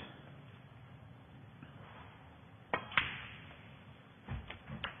Judd.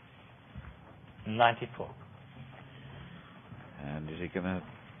 $94. And is he going to...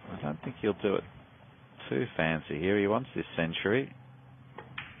 I don't think he'll do it too fancy here. He wants this century.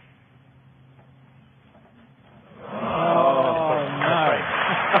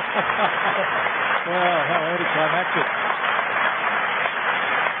 Well, how anticlimactic.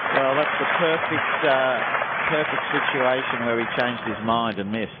 Well, that's the perfect situation where he changed his mind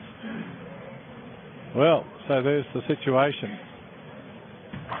and missed. Well, so there's the situation.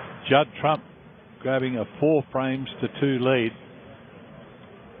 Judd Trump grabbing a 4 frames to 2 lead.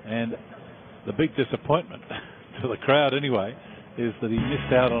 And the big disappointment to the crowd anyway is that he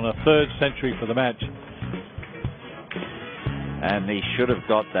missed out on a 3rd century for the match. And he should have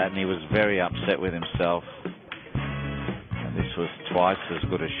got that, and he was very upset with himself. And this was twice as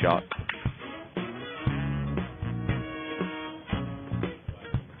good a shot.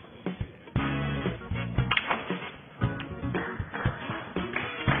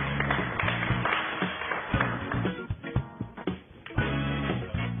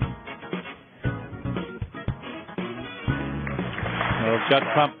 Well, Judd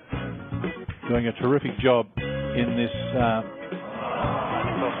Trump doing a terrific job in this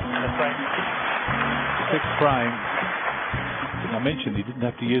sixth frame. I mentioned he didn't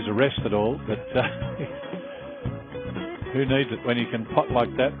have to use a rest at all, but who needs it when you can pot like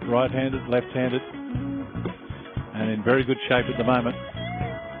that, right-handed, left-handed, and in very good shape at the moment.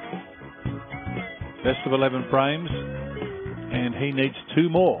 Best of 11 frames, and he needs 2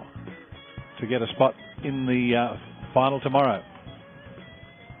 more to get a spot in the final tomorrow.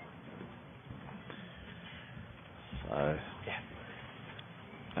 So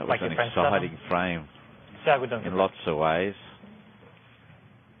that was an exciting frame in lots of ways.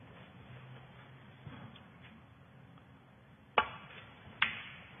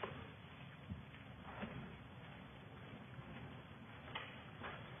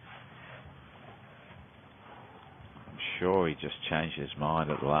 I'm sure he just changed his mind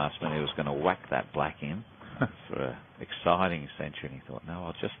at the last minute. He was going to whack that black in for an exciting century, and he thought, no,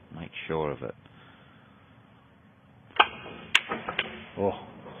 I'll just make sure of it. Oh.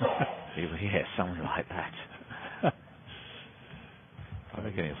 Yeah, something like that. I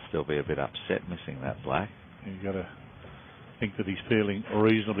reckon he'll still be a bit upset missing that black. You've got to think that he's feeling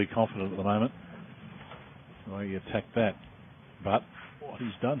reasonably confident at the moment. The way he attacked that. But what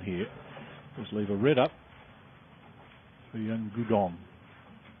he's done here is leave a red up for young Guodong.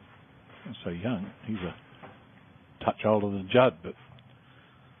 I say young, he's a touch older than Judd, but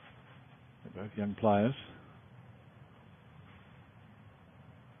they're both young players.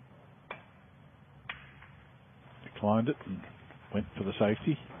 Declined it and went for the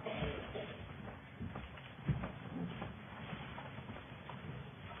safety.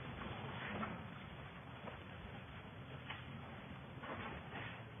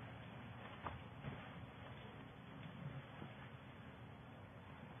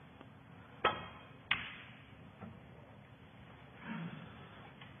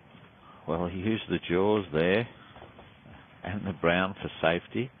 Well, he used the jaws there and the brown for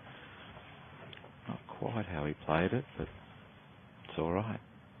safety. Not quite how he played it, but it's all right.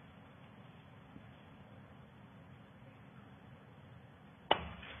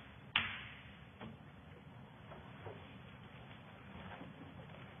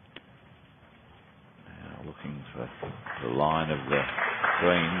 Now looking for the line of the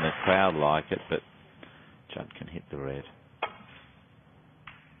green. The crowd like it, but Judd can hit the red.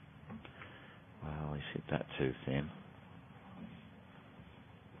 Well, he's hit that too thin.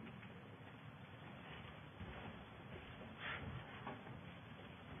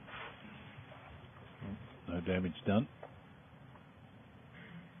 No damage done.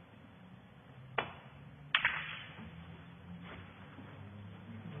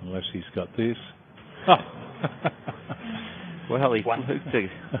 Unless he's got this. Oh. Well, he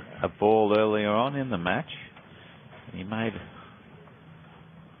fluked a ball earlier on in the match. He made a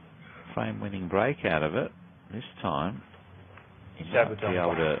frame-winning break out of it. This time, he might be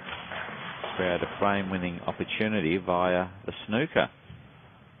able to create a frame-winning opportunity via the snooker.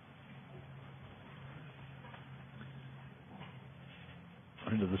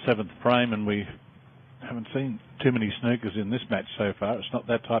 Into the 7th frame, and we haven't seen too many snookers in this match so far. It's not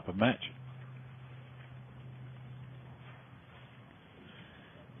that type of match.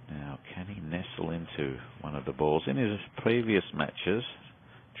 Now, can he nestle into one of the balls? In his previous matches,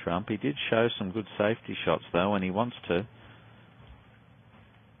 Trump, he did show some good safety shots, though, and he wants to.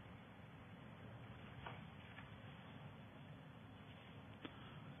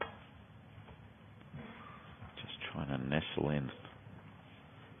 Just trying to nestle in.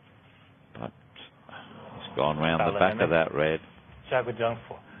 But he's gone round the back of that red. Xiao Guodong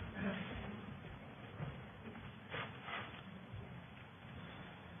 4.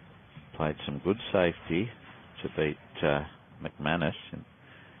 Played some good safety to beat McManus in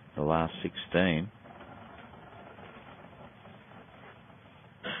the last 16.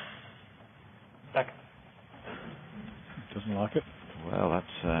 Back. Doesn't like it. Well,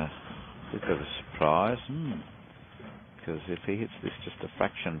 that's a bit of a surprise. Because if he hits this just a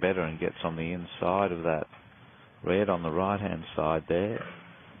fraction better and gets on the inside of that red on the right-hand side there,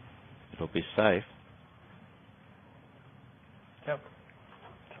 it'll be safe. Yep.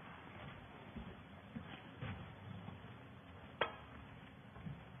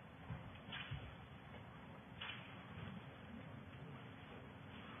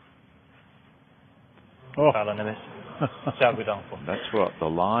 Oh. Foul on the miss. Xiao Guodong for. That's what the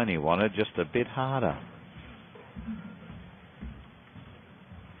line he wanted, just a bit harder.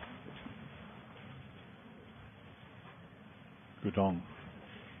 Guodong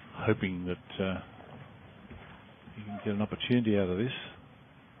hoping that he can get an opportunity out of this.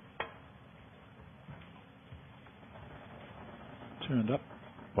 Turned up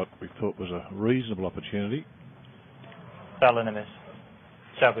what we thought was a reasonable opportunity. Foul on the miss.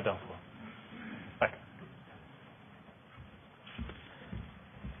 Xiao Guodong for. Back.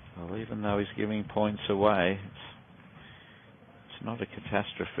 Well, even though he's giving points away, it's not a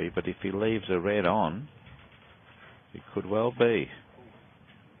catastrophe, but if he leaves a red on, it could well be.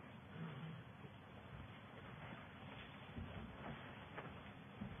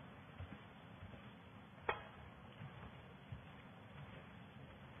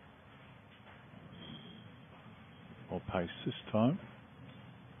 More pace this time.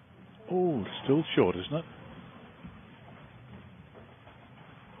 Oh, still short, isn't it?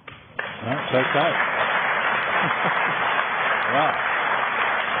 No, it's okay. Wow.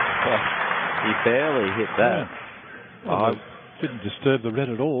 Well, he barely hit that. Yeah. Well, didn't disturb the red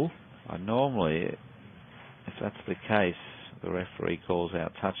at all. Normally, if that's the case, the referee calls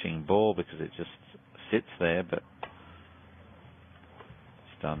out touching ball because it just sits there, but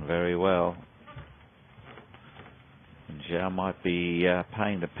it's done very well. And Xiao might be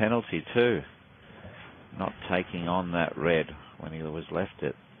paying the penalty too, not taking on that red when he was left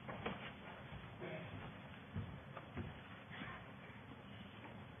it.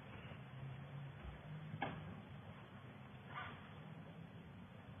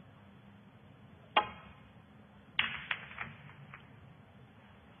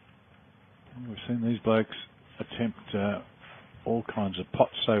 We've seen these blokes attempt all kinds of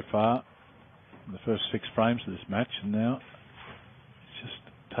pots so far in the first 6 frames of this match, and now it's just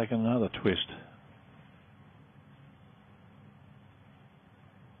taken another twist.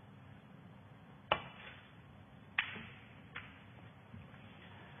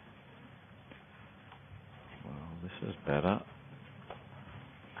 Well, this is better.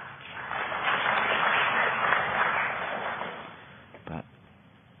 But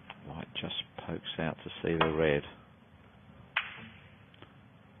White just pokes out to see the red.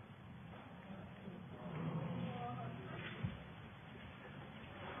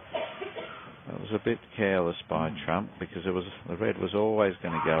 That was a bit careless by Trump because the red was always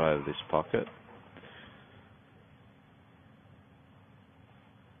going to go over this pocket.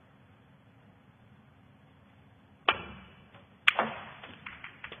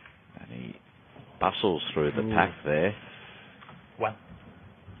 And he bustles through the pack there. 1.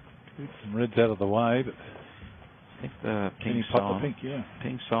 Keep some reds out of the way, but I think the pink's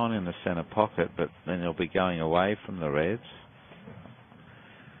on in the centre pocket, but then he'll be going away from the reds.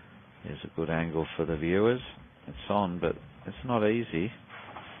 Here's a good angle for the viewers. It's on, but it's not easy.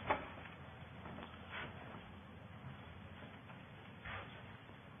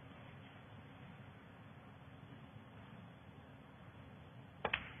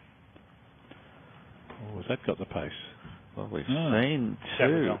 Oh, has that got the pace? Well, we've seen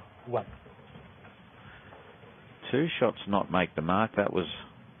two shots not make the mark. That was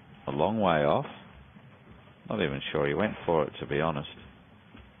a long way off. Not even sure he went for it, to be honest.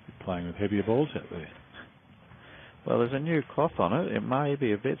 Playing with heavier balls out there. Well, there's a new cloth on it. It may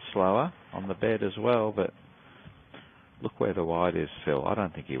be a bit slower on the bed as well, but look where the wide is, Phil. I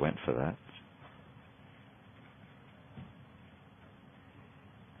don't think he went for that.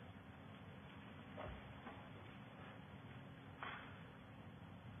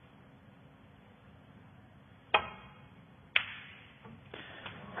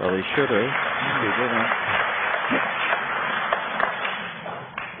 Well, he should have. He didn't.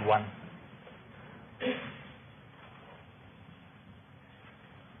 1.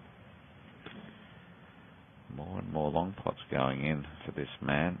 More and more long pots going in for this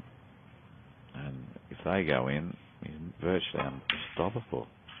man. And if they go in, he's virtually unstoppable.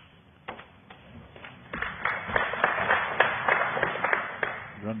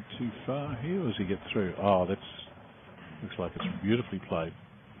 Run too far here, or does he get through? Oh, looks like it's beautifully played.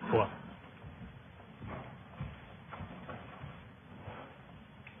 4.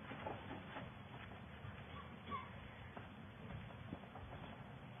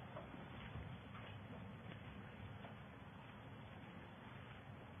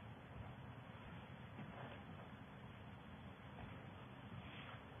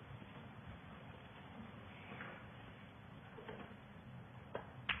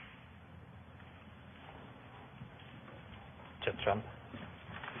 Judd Trump.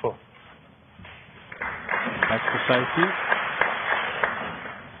 4. That's the safety.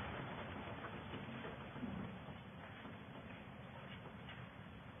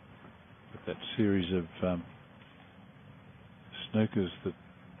 series of snookers that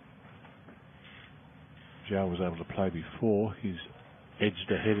Xiao was able to play before, he's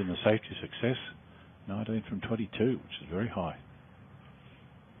edged ahead in the safety success. 19 from 22, which is very high.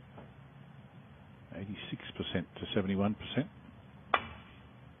 86% to 71%.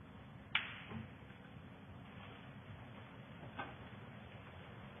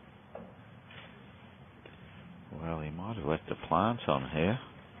 Well, he might have left a plant on here.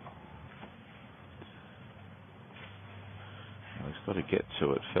 Well, he's got to get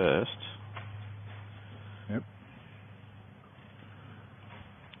to it first. Yep.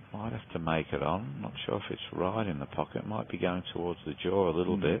 Might have to make it on. Not sure if it's right in the pocket. Might be going towards the jaw a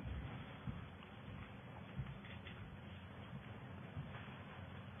little bit.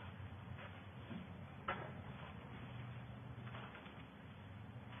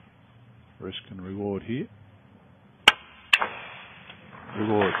 Risk and reward here.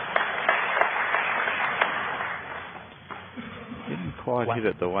 Reward. Didn't quite hit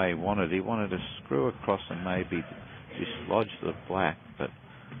it the way he wanted. He wanted to screw across and maybe dislodge the black,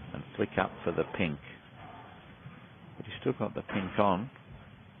 and flick up for the pink. But he's still got the pink on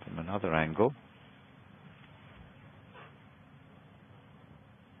from another angle.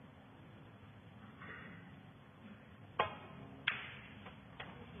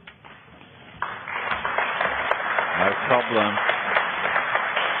 No problem.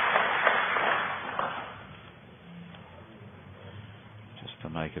 Just to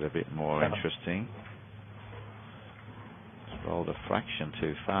make it a bit more interesting. It's rolled a fraction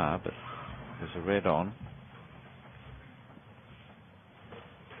too far, but there's a red on.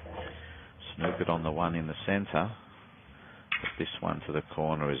 Snookered on the one in the centre. But this one to the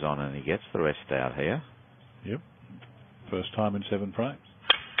corner is on, and he gets the rest out here. Yep. First time in 7 frames.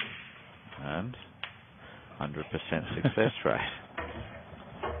 And 100% success rate.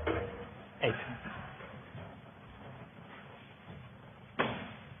 8.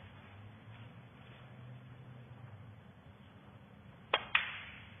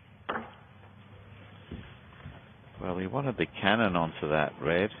 Well, he wanted the cannon onto that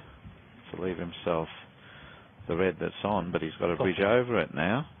red to leave himself the red that's on, but he's got to bridge over it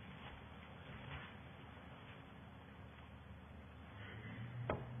now.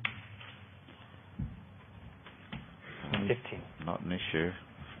 Not an issue.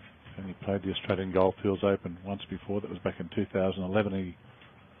 And he played the Australian Goldfields Open once before. That was back in 2011. He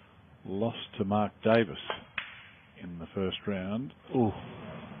lost to Mark Davis in the first round. Ooh.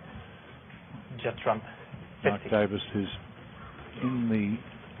 Judd Trump. Mark Davis is in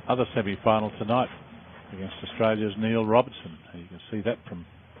the other semi-final tonight against Australia's Neil Robertson. You can see that from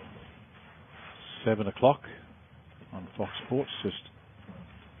 7 o'clock on Fox Sports. Just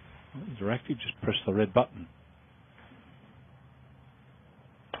interactive. Just press the red button.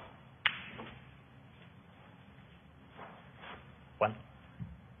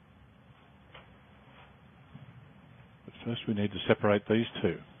 But first we need to separate these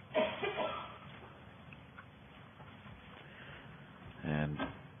two. And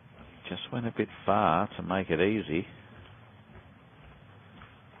just went a bit far to make it easy.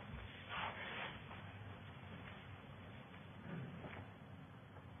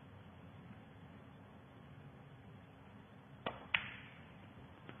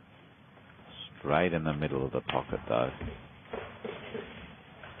 Straight in the middle of the pocket though.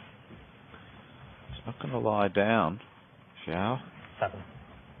 It's not going to lie down, Xiao. 7.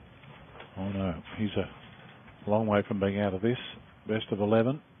 Oh no, he's a long way from being out of this. Best of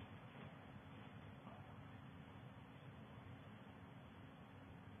 11.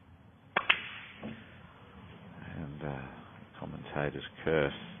 And commentator's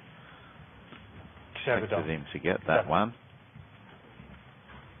curse. Xiao Expected him to get that one.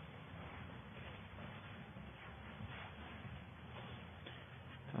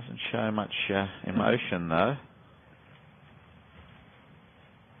 Doesn't show much emotion though.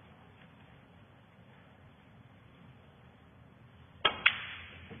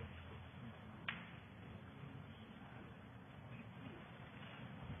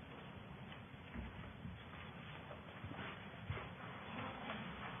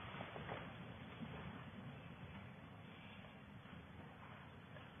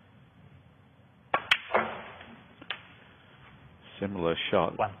 Similar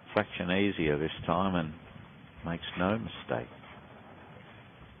shot, fraction easier this time, and makes no mistake.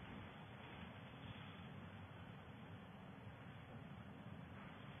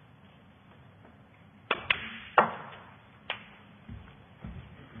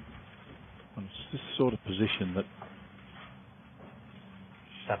 And it's this sort of position that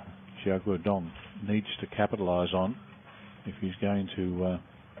Xiao Guodong needs to capitalise on if he's going to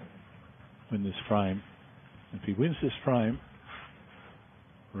win this frame. If he wins this frame,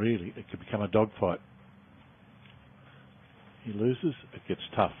 really, it could become a dogfight. He loses, it gets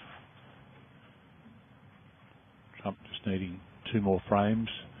tough. Trump just needing 2 more frames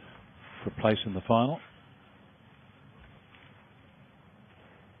for place in the final.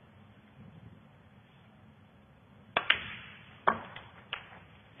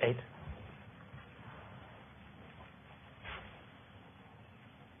 Eight.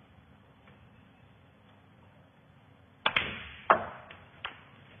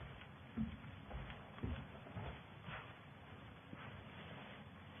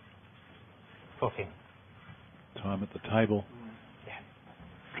 Okay. Time at the table. Yeah.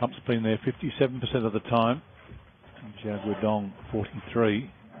 Trump's been there 57% of the time. And Xiao Guodong 43.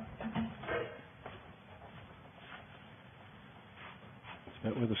 It's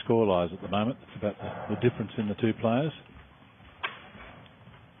about where the score lies at the moment. It's about the difference in the 2 players.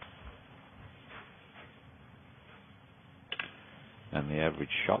 And the average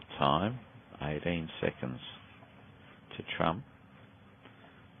shot time, 18 seconds to Trump.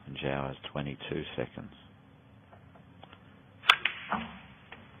 And Xiao has 22 seconds.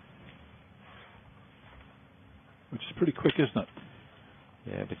 Which is pretty quick, isn't it?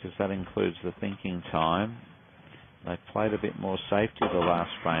 Yeah, because that includes the thinking time. They've played a bit more safety the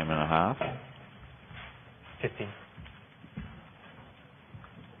last frame and a half. 15.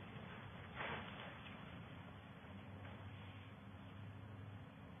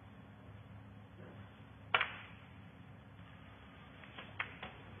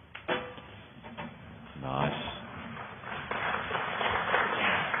 Nice.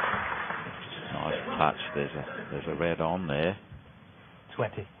 Nice touch. There's a red on there.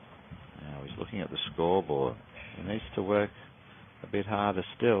 20. Now he's looking at the scoreboard. He needs to work a bit harder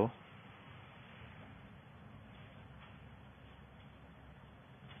still.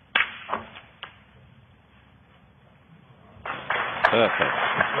 Perfect.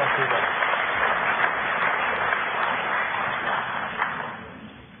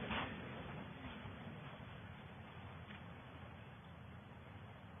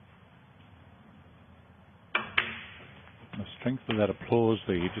 The strength of that applause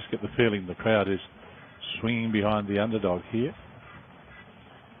there, you just get the feeling the crowd is swinging behind the underdog here.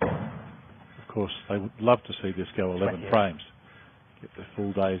 Of course, they would love to see this go 11 frames. Get the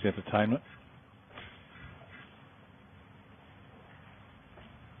full day's entertainment.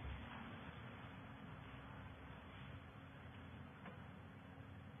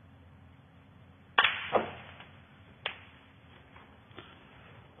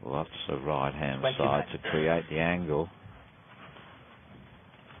 Lots of right-hand side to create the angle.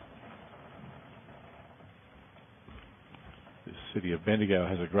 This city of Bendigo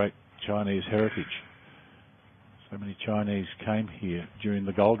has a great Chinese heritage. So many Chinese came here during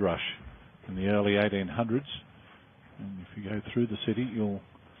the gold rush in the early 1800s. And if you go through the city, you'll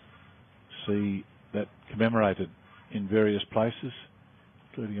see that commemorated in various places,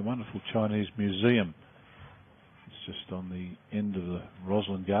 including a wonderful Chinese museum. It's just on the end of the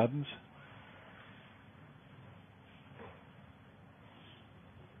Roslyn Gardens.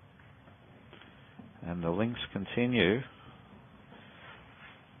 And the links continue.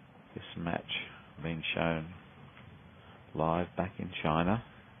 This match being shown live back in China.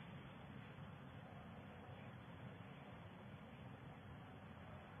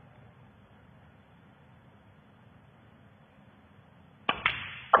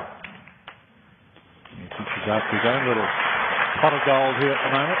 After his own little pot of gold here at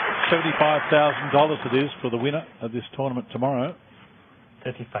the moment. $75,000 it is for the winner of this tournament tomorrow.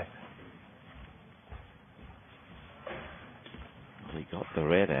 35. He got the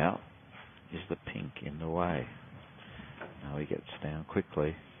red out. Is the pink in the way? Now he gets down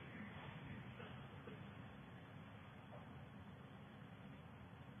quickly.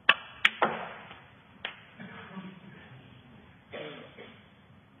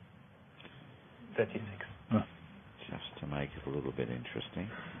 Just to make it a little bit interesting.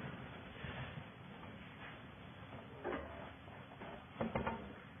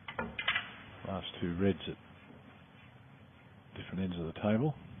 Last 2 reds at different ends of the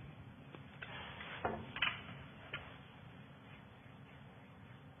table.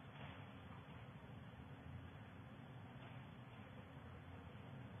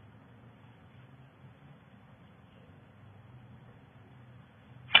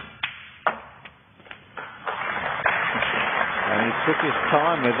 Took his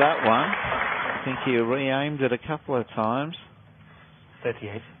time with that one. I think he re-aimed it a couple of times.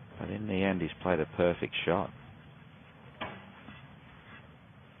 38. But in the end, he's played a perfect shot.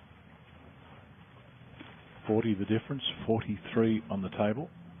 $40 the difference, 43 on the table.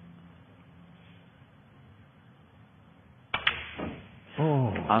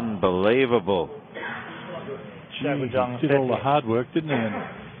 Oh, unbelievable. Gee, he did all the hard work, didn't he? And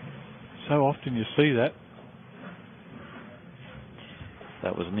so often you see that.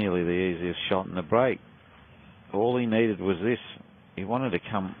 That was nearly the easiest shot in the break. All he needed was this. He wanted to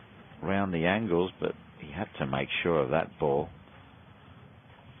come round the angles, but he had to make sure of that ball.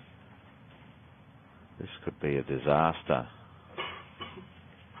 This could be a disaster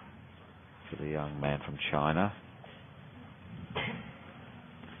for the young man from China.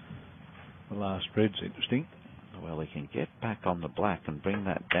 The last red's interesting. Well, he can get back on the black and bring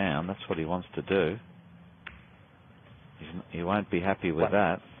that down. That's what he wants to do. He won't be happy with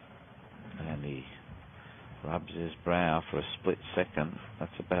that. And he rubs his brow for a split second.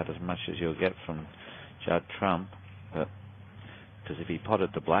 That's about as much as you'll get from Judd Trump. But because if he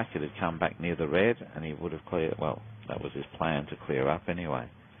potted the black, it'd come back near the red, and he would have cleared. Well, that was his plan, to clear up anyway.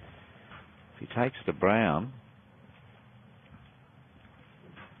 If he takes the brown,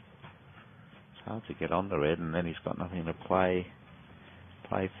 it's hard to get on the red, and then he's got nothing to play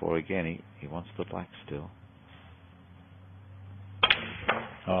for again. He wants the black still.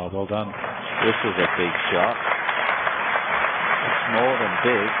 Oh, well done. This is a big shot. It's more than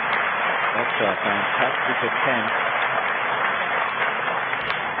big. That's a fantastic attempt.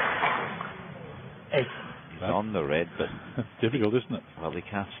 8. He's on the red, but difficult, isn't it? Well, he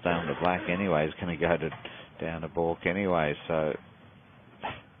can't stay on the black anyway. He's going to go down a balk anyway. So,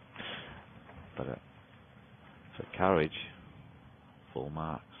 but for courage, full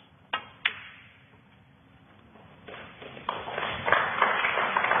marks.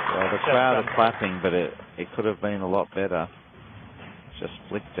 Well, the crowd are clapping, but it could have been a lot better. It's just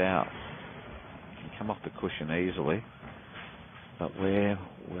flicked out. It can come off the cushion easily. But where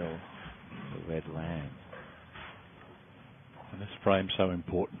will the red land? And this frame's so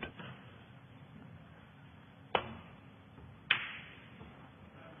important.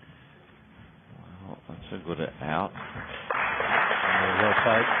 Well, that's a good out. Well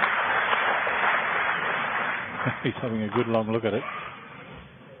played. He's having a good long look at it.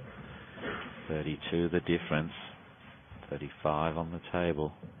 32 the difference. 35 on the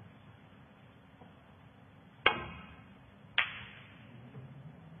table.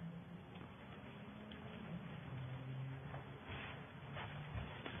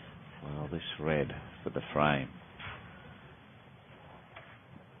 Well, this red for the frame.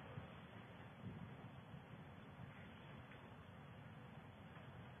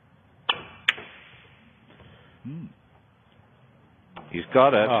 He's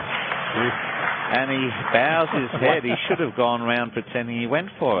got it. Oh. And he bows his head. He should have gone round pretending he went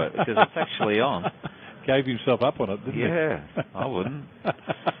for it, because it's actually on. Gave himself up on it, didn't he? Yeah, I wouldn't.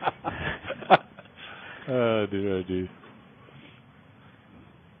 Oh dear, oh dear.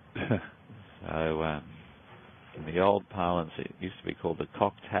 So, in the old parlance, it used to be called the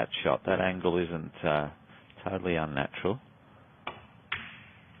cocked hat shot. That angle isn't totally unnatural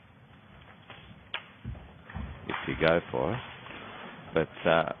if you go for it. But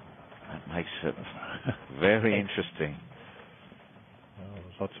it makes it very interesting. Well,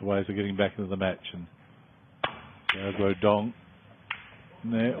 there's lots of ways of getting back into the match. And Xiao Guodong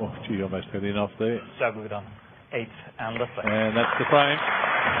there. Oh, gee, almost got in off there. Xiao Guodong, 8 and the frame. And that's the frame.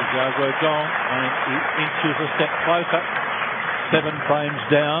 Xiao Guodong, and he inches a step closer. 7 frames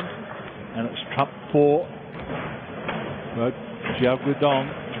down, and it's Trump 4. Xiao Guodong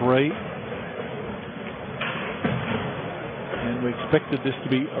 3. We expected this to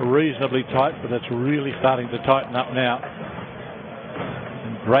be reasonably tight, but it's really starting to tighten up now.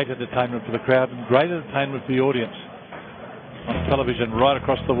 And great entertainment for the crowd and great entertainment for the audience on television right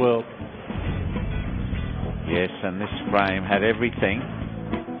across the world. Yes, and this frame had everything.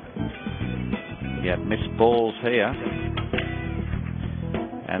 You had missed balls here,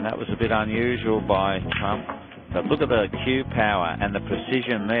 and that was a bit unusual by Trump. But look at the cue power and the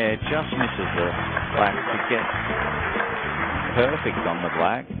precision there. Just misses the black to get perfect on the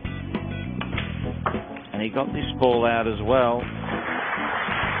black, and he got this ball out as well,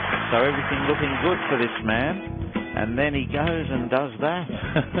 so everything looking good for this man, and then he goes and does that.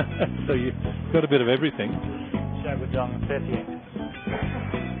 So you've got a bit of everything. Xiao Guodong 38.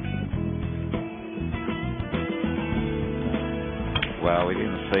 Well, we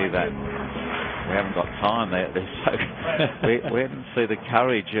didn't see that. We haven't got time there, so we didn't see the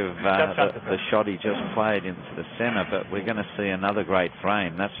courage of the shot he just played into the centre, but we're going to see another great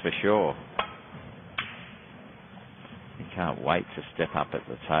frame, that's for sure. You can't wait to step up at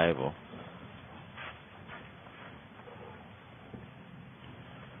the table.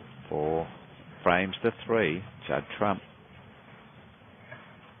 4 frames to 3, Judd Trump.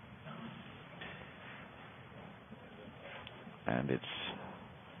 And it's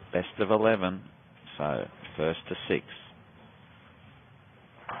best of 11. So first to 6.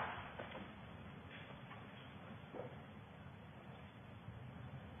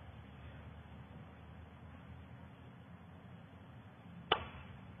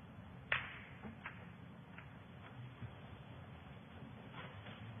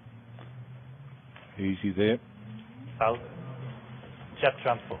 Easy there. Out. Judd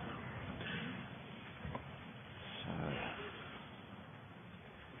trump 4.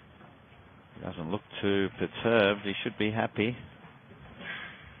 Doesn't look too perturbed. He should be happy.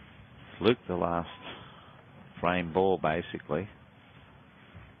 Luke the last frame ball, basically.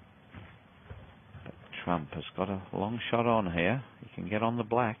 But Trump has got a long shot on here. He can get on the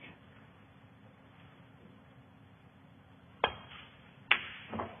black.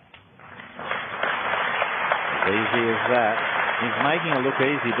 As easy as that. He's making it look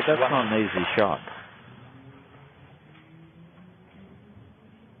easy, but that's not an easy shot.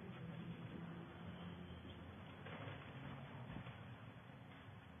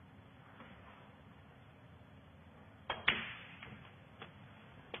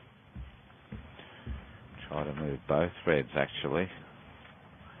 Try to move both reds, actually.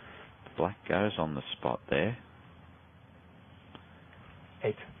 The black goes on the spot there.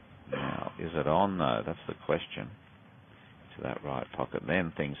 8. Now, is it on, though? That's the question. To that right pocket.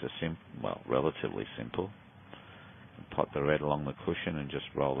 Then things are relatively simple. Pot the red along the cushion and just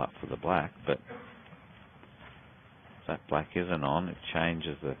roll up for the black. But if that black isn't on, it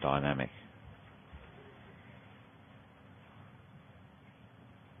changes the dynamic.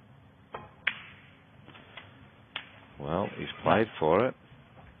 Well, he's played for it.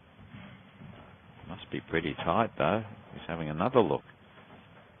 Must be pretty tight, though. He's having another look.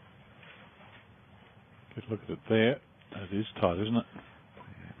 Good look at it there. It is tight, isn't it?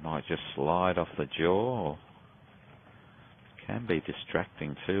 It might just slide off the jaw. Or can be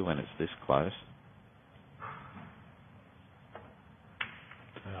distracting, too, when it's this close.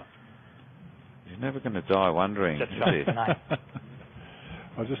 Yeah. He's never going to die wondering, is he? I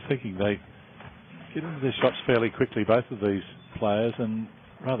was just thinking they get into their shots fairly quickly, both of these players, and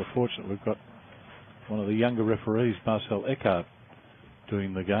rather fortunate we've got one of the younger referees, Marcel Eckhart,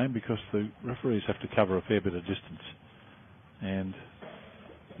 doing the game, because the referees have to cover a fair bit of distance and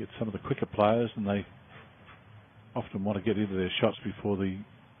get some of the quicker players, and they often want to get into their shots before the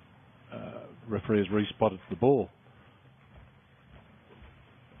referee has respotted the ball.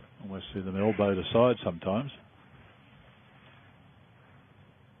 Almost see them elbowed aside sometimes.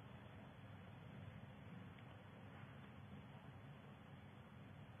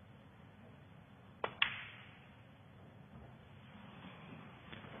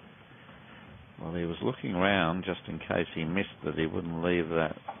 Well, he was looking around just in case he missed that he wouldn't leave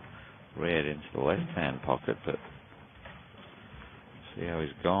that red into the left-hand pocket, but see how he's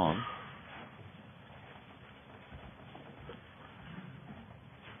gone.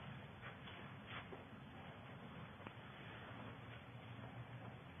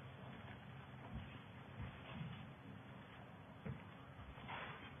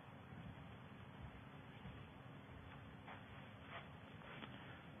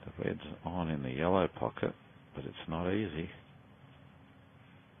 The red's on in the yellow pocket, but it's not easy.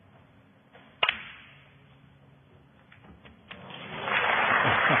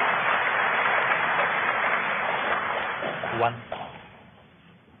 One.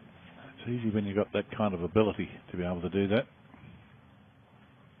 It's easy when you've got that kind of ability to be able to do that.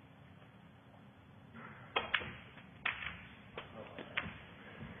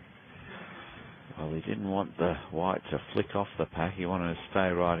 Well, he didn't want the white to flick off the pack. He wanted to stay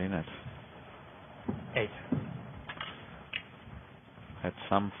right in it. 8. Had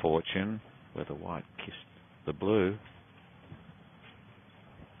some fortune where the white kissed the blue.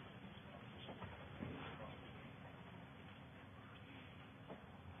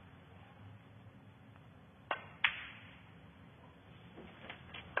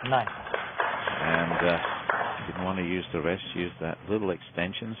 Nine. And didn't want to use the rest, used that little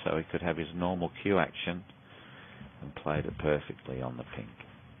extension so he could have his normal cue action, and played it perfectly on the pink.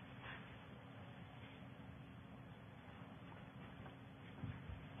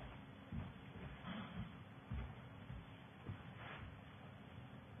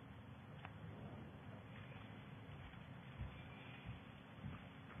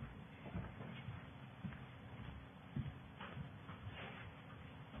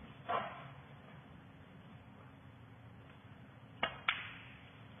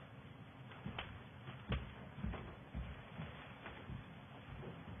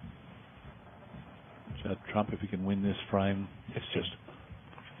 Judd Trump, if he can win this frame, it's just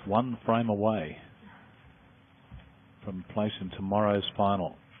one frame away from place in tomorrow's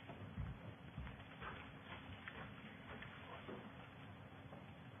final.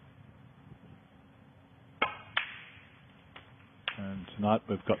 Tonight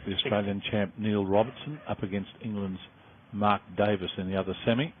we've got the Australian champ Neil Robertson up against England's Mark Davis in the other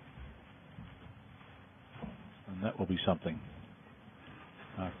semi. And that will be something.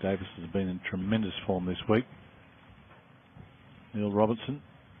 Mark Davis has been in tremendous form this week. Neil Robertson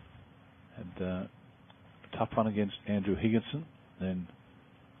had a tough one against Andrew Higginson, then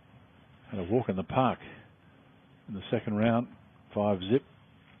had a walk in the park in the second round, 5-zip.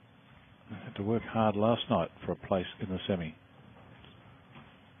 Had to work hard last night for a place in the semi.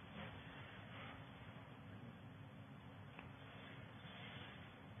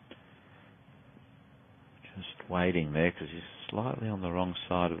 Just waiting there because he's slightly on the wrong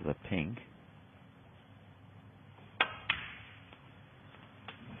side of the pink.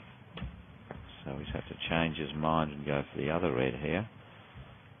 So he's had to change his mind and go for the other red here.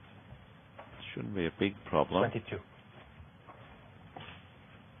 Shouldn't be a big problem. 22.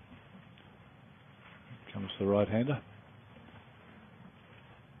 Comes the right-hander.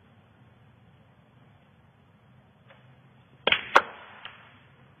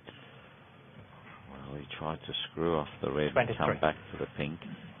 Well, he tried to screw off the red 23. and come back to the pink.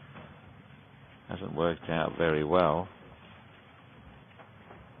 Hasn't worked out very well.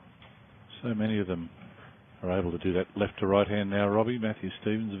 So many of them are able to do that left to right hand now, Robbie. Matthew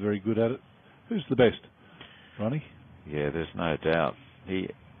Stevens is very good at it. Who's the best? Ronnie? Yeah, there's no doubt.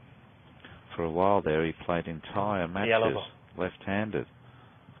 For a while there, he played entire matches left-handed.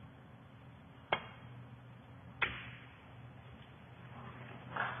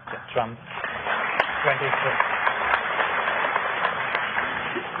 Trump. 23.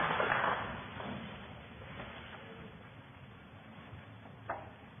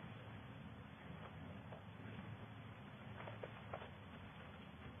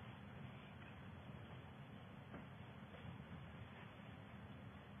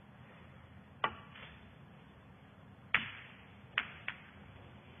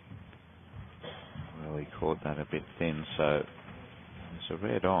 Well, he caught that a bit thin, so there's a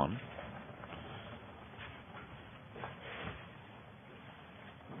red on.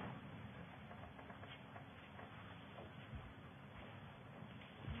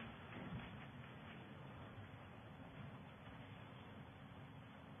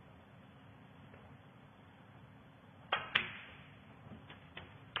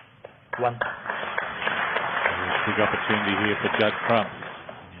 One. Big opportunity here for Judd Trump.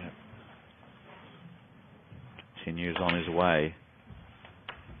 Yep. Continues on his way.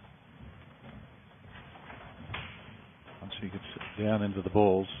 Once he gets down into the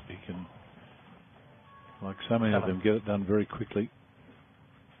balls, he can, like so many of them, get it done very quickly.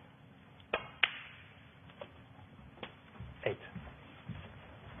 8.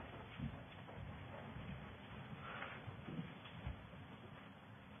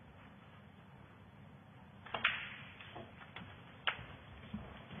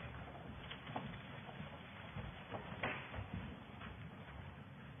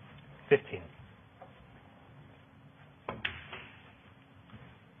 $15.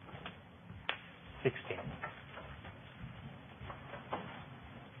 16.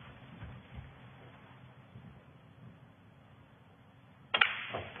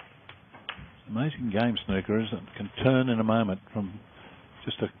 Amazing game, snooker, isn't it? Can turn in a moment from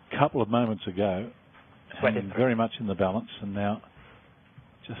just a couple of moments ago, and very much in the balance, and now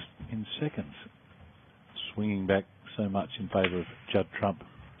just in seconds swinging back so much in favour of Judd Trump.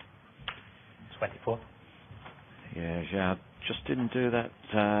 24. Yeah, Judd just didn't do that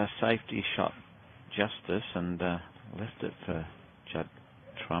safety shot justice and left it for Judd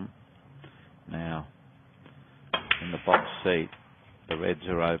Trump. Now, in the box seat, the reds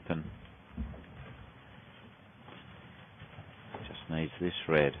are open. Just needs this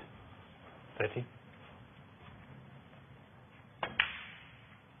red. 30.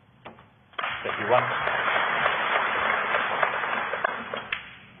 31.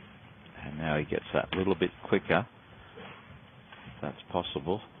 And now he gets that little bit quicker, if that's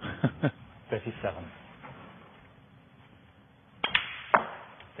possible. 37.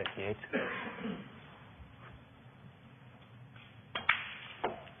 38.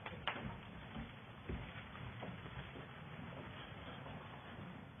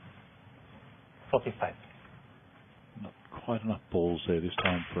 45. Not quite enough balls there this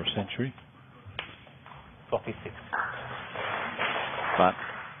time for a century. 46. But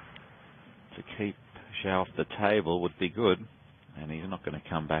to keep Xiao off the table would be good, and he's not going to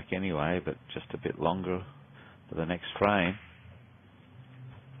come back anyway, but just a bit longer for the next frame.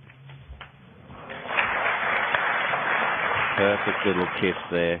 Perfect little kiss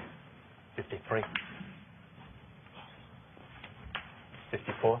there. 53.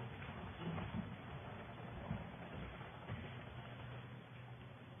 54.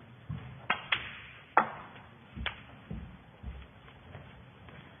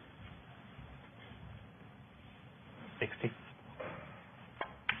 60.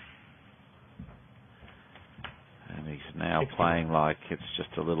 And he's now 60. playing like it's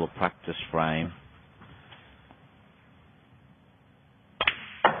just a little practice frame.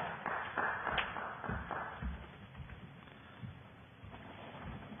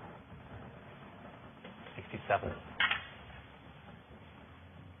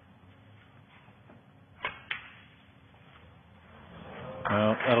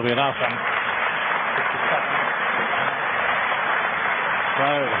 Well, that'll be enough.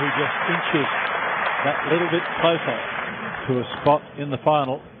 Player who just inches that little bit closer to a spot in the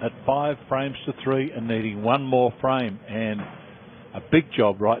final at 5 frames to 3 and needing one more frame, and a big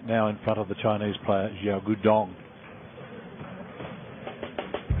job right now in front of the Chinese player Xiao Guodong.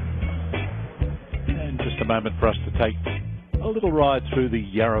 And just a moment for us to take a little ride through the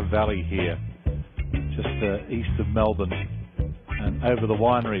Yarra Valley here, just east of Melbourne, and over the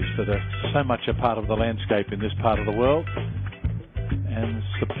wineries that are so much a part of the landscape in this part of the world, and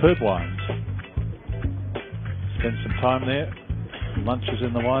superb wines. Spend some time there. Lunches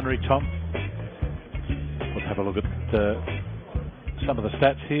in the winery, Tom. We'll have a look at some of the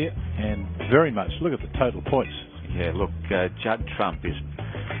stats here, and very much look at the total points. Yeah, look, Judd Trump is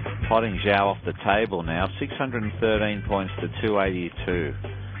potting Xiao off the table now, 613 points to 282.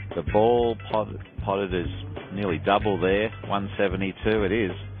 The ball potted is nearly double there, 172 it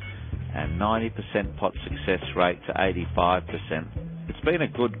is, and 90% pot success rate to 85%. It's been a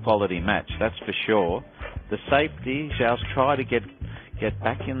good quality match, that's for sure. The safety, Xiao's tried to get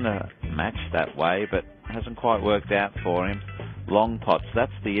back in the match that way, but hasn't quite worked out for him. Long pots,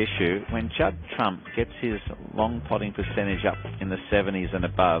 that's the issue. When Judd Trump gets his long potting percentage up in the 70s and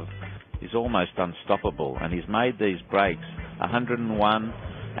above, he's almost unstoppable, and he's made these breaks 101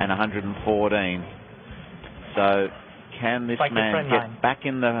 and 114. So can this man get back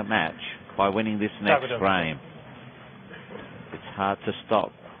in the match by winning this next frame? It's hard to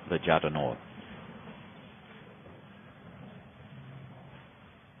stop the Juggernaut.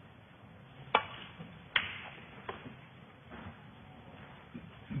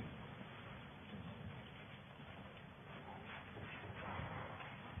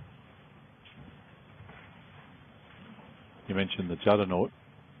 You mentioned the Juggernaut.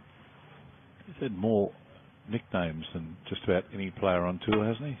 He's had more nicknames than just about any player on tour,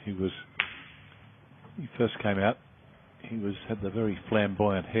 hasn't he? He first came out, had the very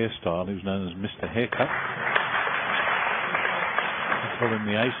flamboyant hairstyle. He was known as Mr. Haircut. They called him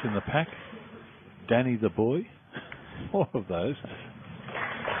the ace in the pack, Danny the boy, all of those.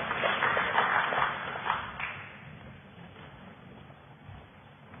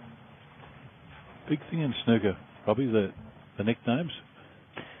 Big thing in snooker, Robbie, the nicknames.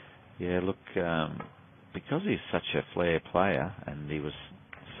 Yeah, look, because he's such a flair player and he was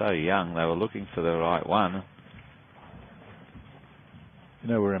so young, they were looking for the right one. You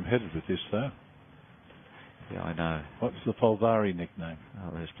know where I'm headed with this, though? Yeah, I know. What's the Polvari nickname?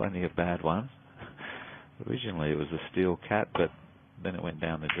 Oh, there's plenty of bad ones. Originally it was the Steel Cat, but then it went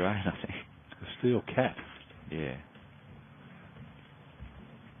down the drain, I think. The Steel Cat? Yeah.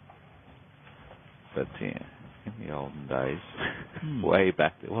 But yeah, in the olden days, way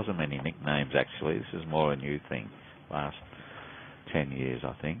back, there wasn't many nicknames actually. This is more a new thing. Last 10 years,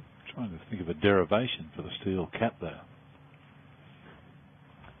 I think. I'm trying to think of a derivation for the Steel Cat, though.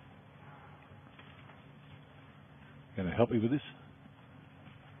 Going to help me with this?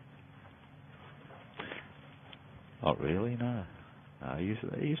 Not really, no. It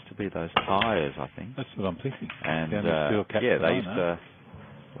used to be those tyres, I think. That's what I'm thinking. And Steel Cat, yeah, they used to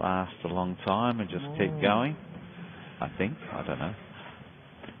last a long time and just keep going, I think. I don't know.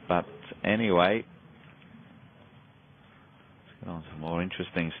 But anyway, let's get on to some more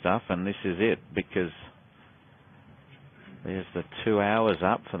interesting stuff, and this is it, because there's the 2 hours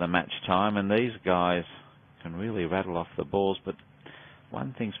up for the match time, and these guys can really rattle off the balls. But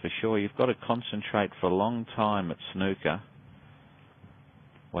one thing's for sure, you've got to concentrate for a long time at snooker,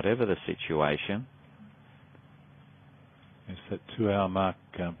 whatever the situation. It's that 2 hour mark.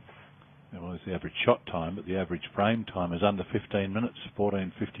 Well, it's the average shot time, but the average frame time is under 15 minutes,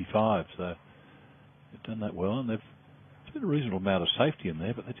 14:55. So they've done that well, and there's been a reasonable amount of safety in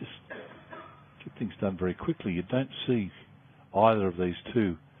there, but they just get things done very quickly. You don't see either of these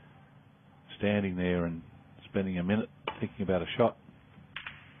two standing there and spending a minute thinking about a shot.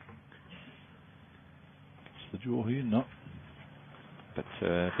 It's the draw here, not. But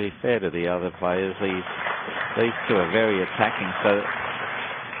to be fair to the other players, these two are very attacking, so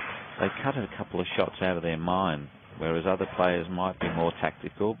they cut a couple of shots out of their mind, whereas other players might be more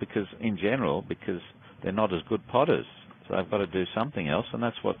tactical because they're not as good potters. So they've got to do something else, and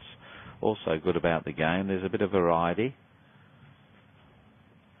that's what's also good about the game. There's a bit of variety.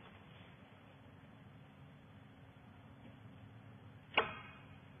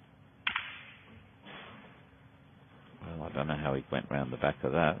 Well, I don't know how he went round the back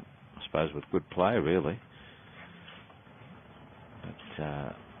of that. I suppose with good play, really.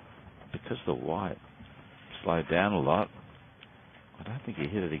 But because the white slowed down a lot, I don't think he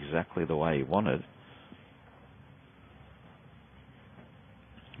hit it exactly the way he wanted.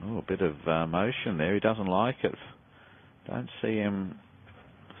 Oh, a bit of motion there. He doesn't like it. Don't see him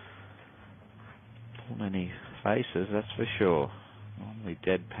pull any faces, that's for sure. Normally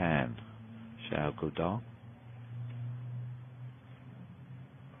deadpan, Xiao Guodong.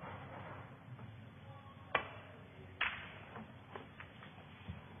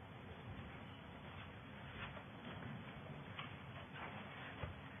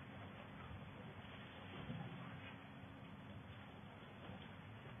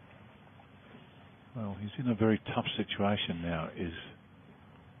 Well, he's in a very tough situation now, is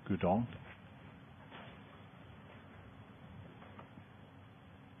Guodong.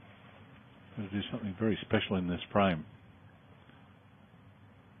 Got to do something very special in this frame.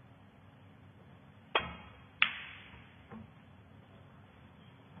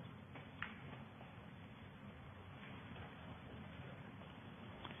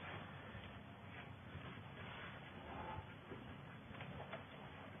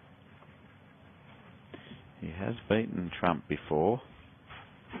 He has beaten Trump before,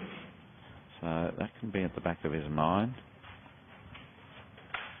 so that can be at the back of his mind.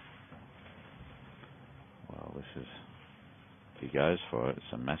 Well, this is, if he goes for it, it's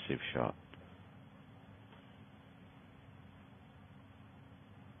a massive shot.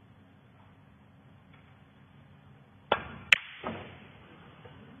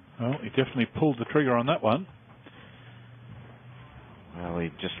 Well, he definitely pulled the trigger on that one. Well,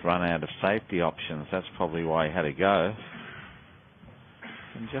 he'd just run out of safety options. That's probably why he had to go.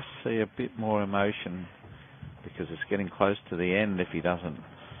 You can just see a bit more emotion because it's getting close to the end if he doesn't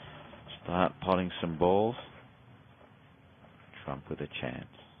start potting some balls. Trump with a chance.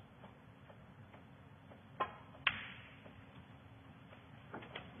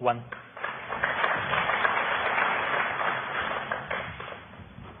 One.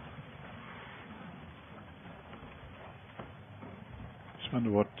 I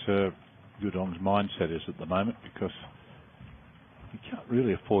wonder what Guodong's mindset is at the moment, because he can't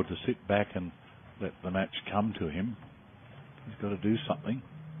really afford to sit back and let the match come to him. He's got to do something.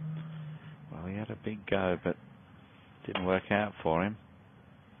 Well, he had a big go, but didn't work out for him.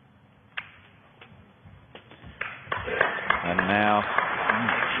 And now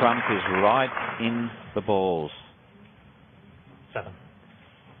Trump is right in the balls. 7.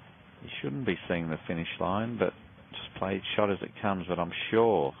 He shouldn't be seeing the finish line, but just play each shot as it comes. But I'm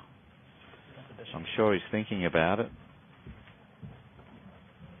sure he's thinking about it.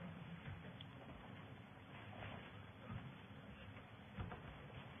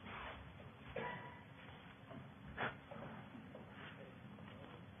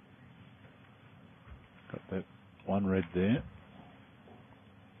 Got that one red there.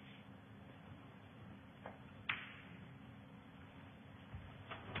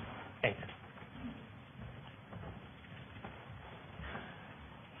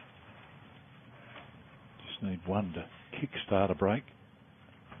 Need one to kick-start a break.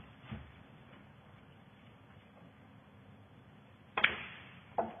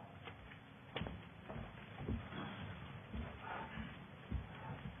 So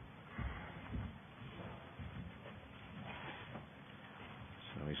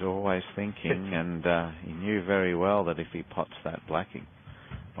he's always thinking, and he knew very well that if he pots that black, it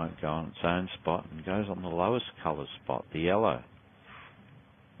won't go on its own spot and goes on the lowest colour spot, the yellow.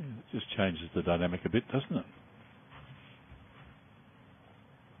 It just changes the dynamic a bit, doesn't it?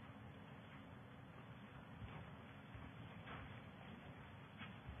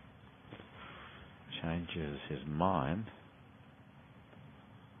 Changes his mind.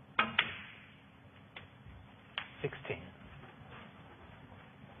 16.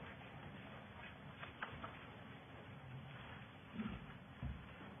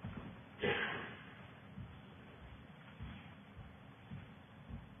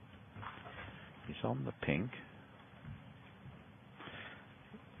 He's on the pink.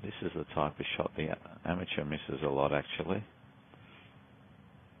 This is the type of shot the amateur misses a lot, actually.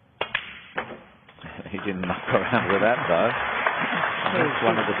 He didn't knock around with that, though. That's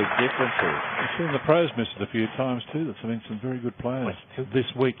one of the big differences. I've seen the pros miss it a few times too. That's, I mean, some very good players this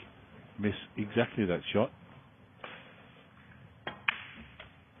week miss exactly that shot.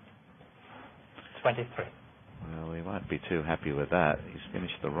 23. Well, he won't be too happy with that. He's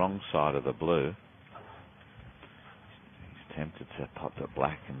finished the wrong side of the blue. He's tempted to pop the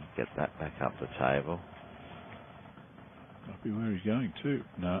black and get that back up the table. Might be where he's going to.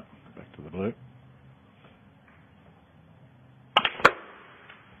 No, back to the blue.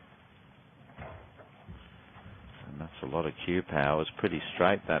 And that's a lot of cue power. It's pretty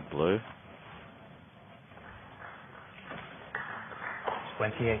straight, that blue.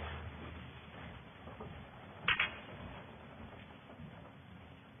 28.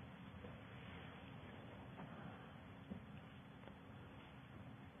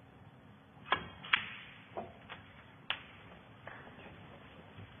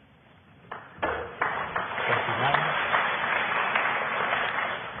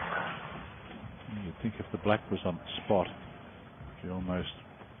 You'd think if the black was on the spot, it'd be almost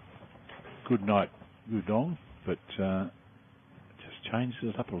good night Guodong, but it just changes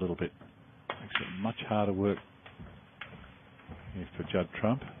it up a little bit. Makes it much harder work here for Judd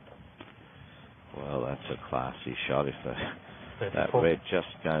Trump. Well, that's a classy shot. If that red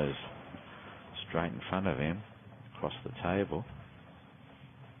just goes straight in front of him, across the table.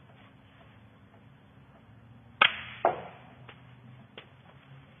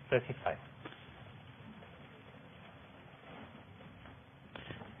 $35.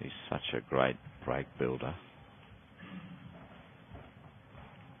 He's such a great break builder.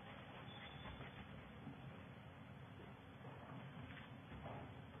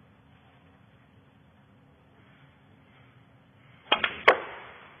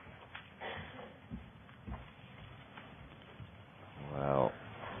 Well,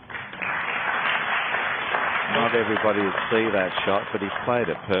 not everybody would see that shot, but he's played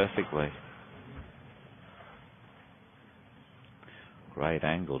it perfectly. Great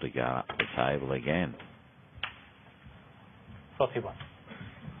angle to go up the table again. 41.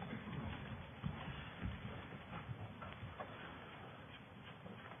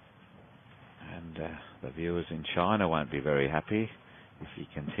 And the viewers in China won't be very happy if he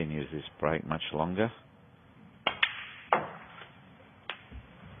continues this break much longer.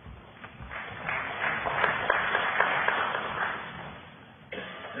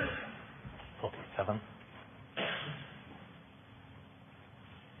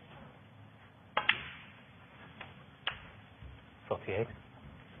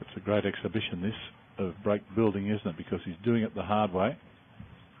 It's a great exhibition, this, of break building, isn't it? Because he's doing it the hard way.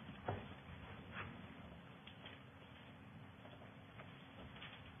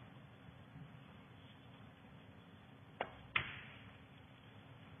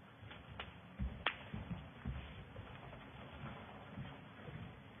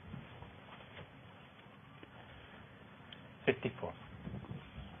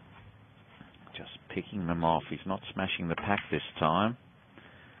 Just picking them off. He's not smashing the pack this time.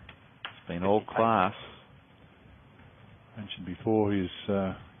 It's been all class. Mentioned before he's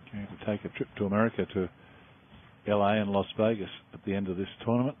going to take a trip to America, to LA and Las Vegas at the end of this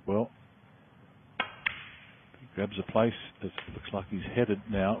tournament. Well, he grabs a place. It looks like he's headed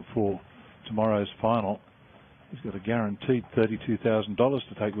now for tomorrow's final. He's got a guaranteed $32,000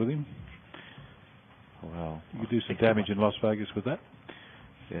 to take with him. Well, you could do some damage in Las Vegas with that.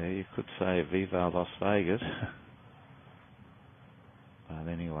 Yeah, you could say Viva Las Vegas. But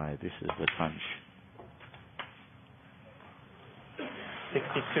anyway, this is the crunch.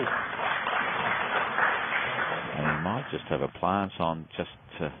 62. And he might just have a plans on just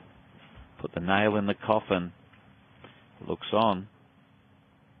to put the nail in the coffin. It looks on.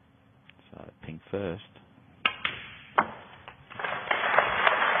 So pink first.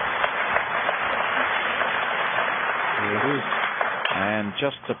 Here it is. And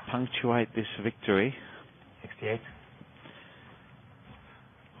just to punctuate this victory, 68.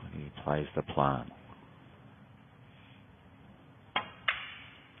 he plays the plan.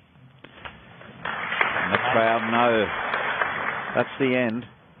 And the crowd know that's the end.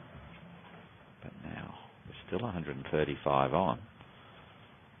 But now there's still 135 on.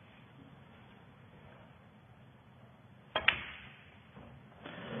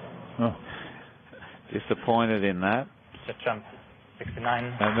 Oh. Disappointed in that. The Trump, 69.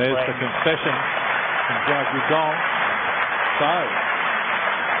 And there's the concession from Xiao Guodong. So,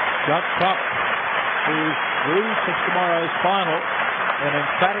 Judd Trump is through to tomorrow's final in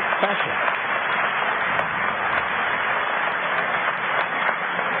emphatic fashion.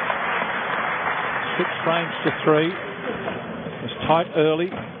 Six frames to 3. It was tight early,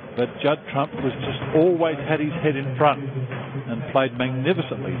 but Judd Trump was just always had his head in front and played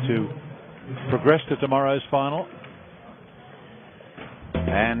magnificently to progress to tomorrow's final.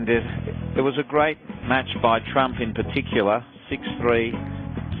 And it was a great match by Trump in particular.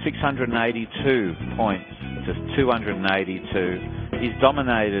 6-3, 682 points to 282. He's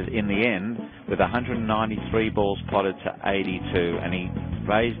dominated in the end with 193 balls potted to 82, and he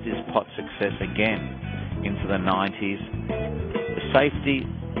raised his pot success again into the 90s. The safety,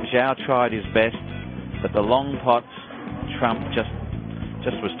 Xiao tried his best, but the long pots, Trump just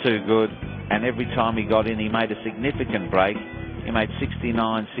was too good, and every time he got in, he made a significant break. He made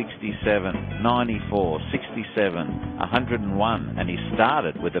 69, 67, 94, 67, 101, and he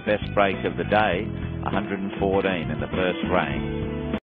started with the best break of the day, 114 in the first frame.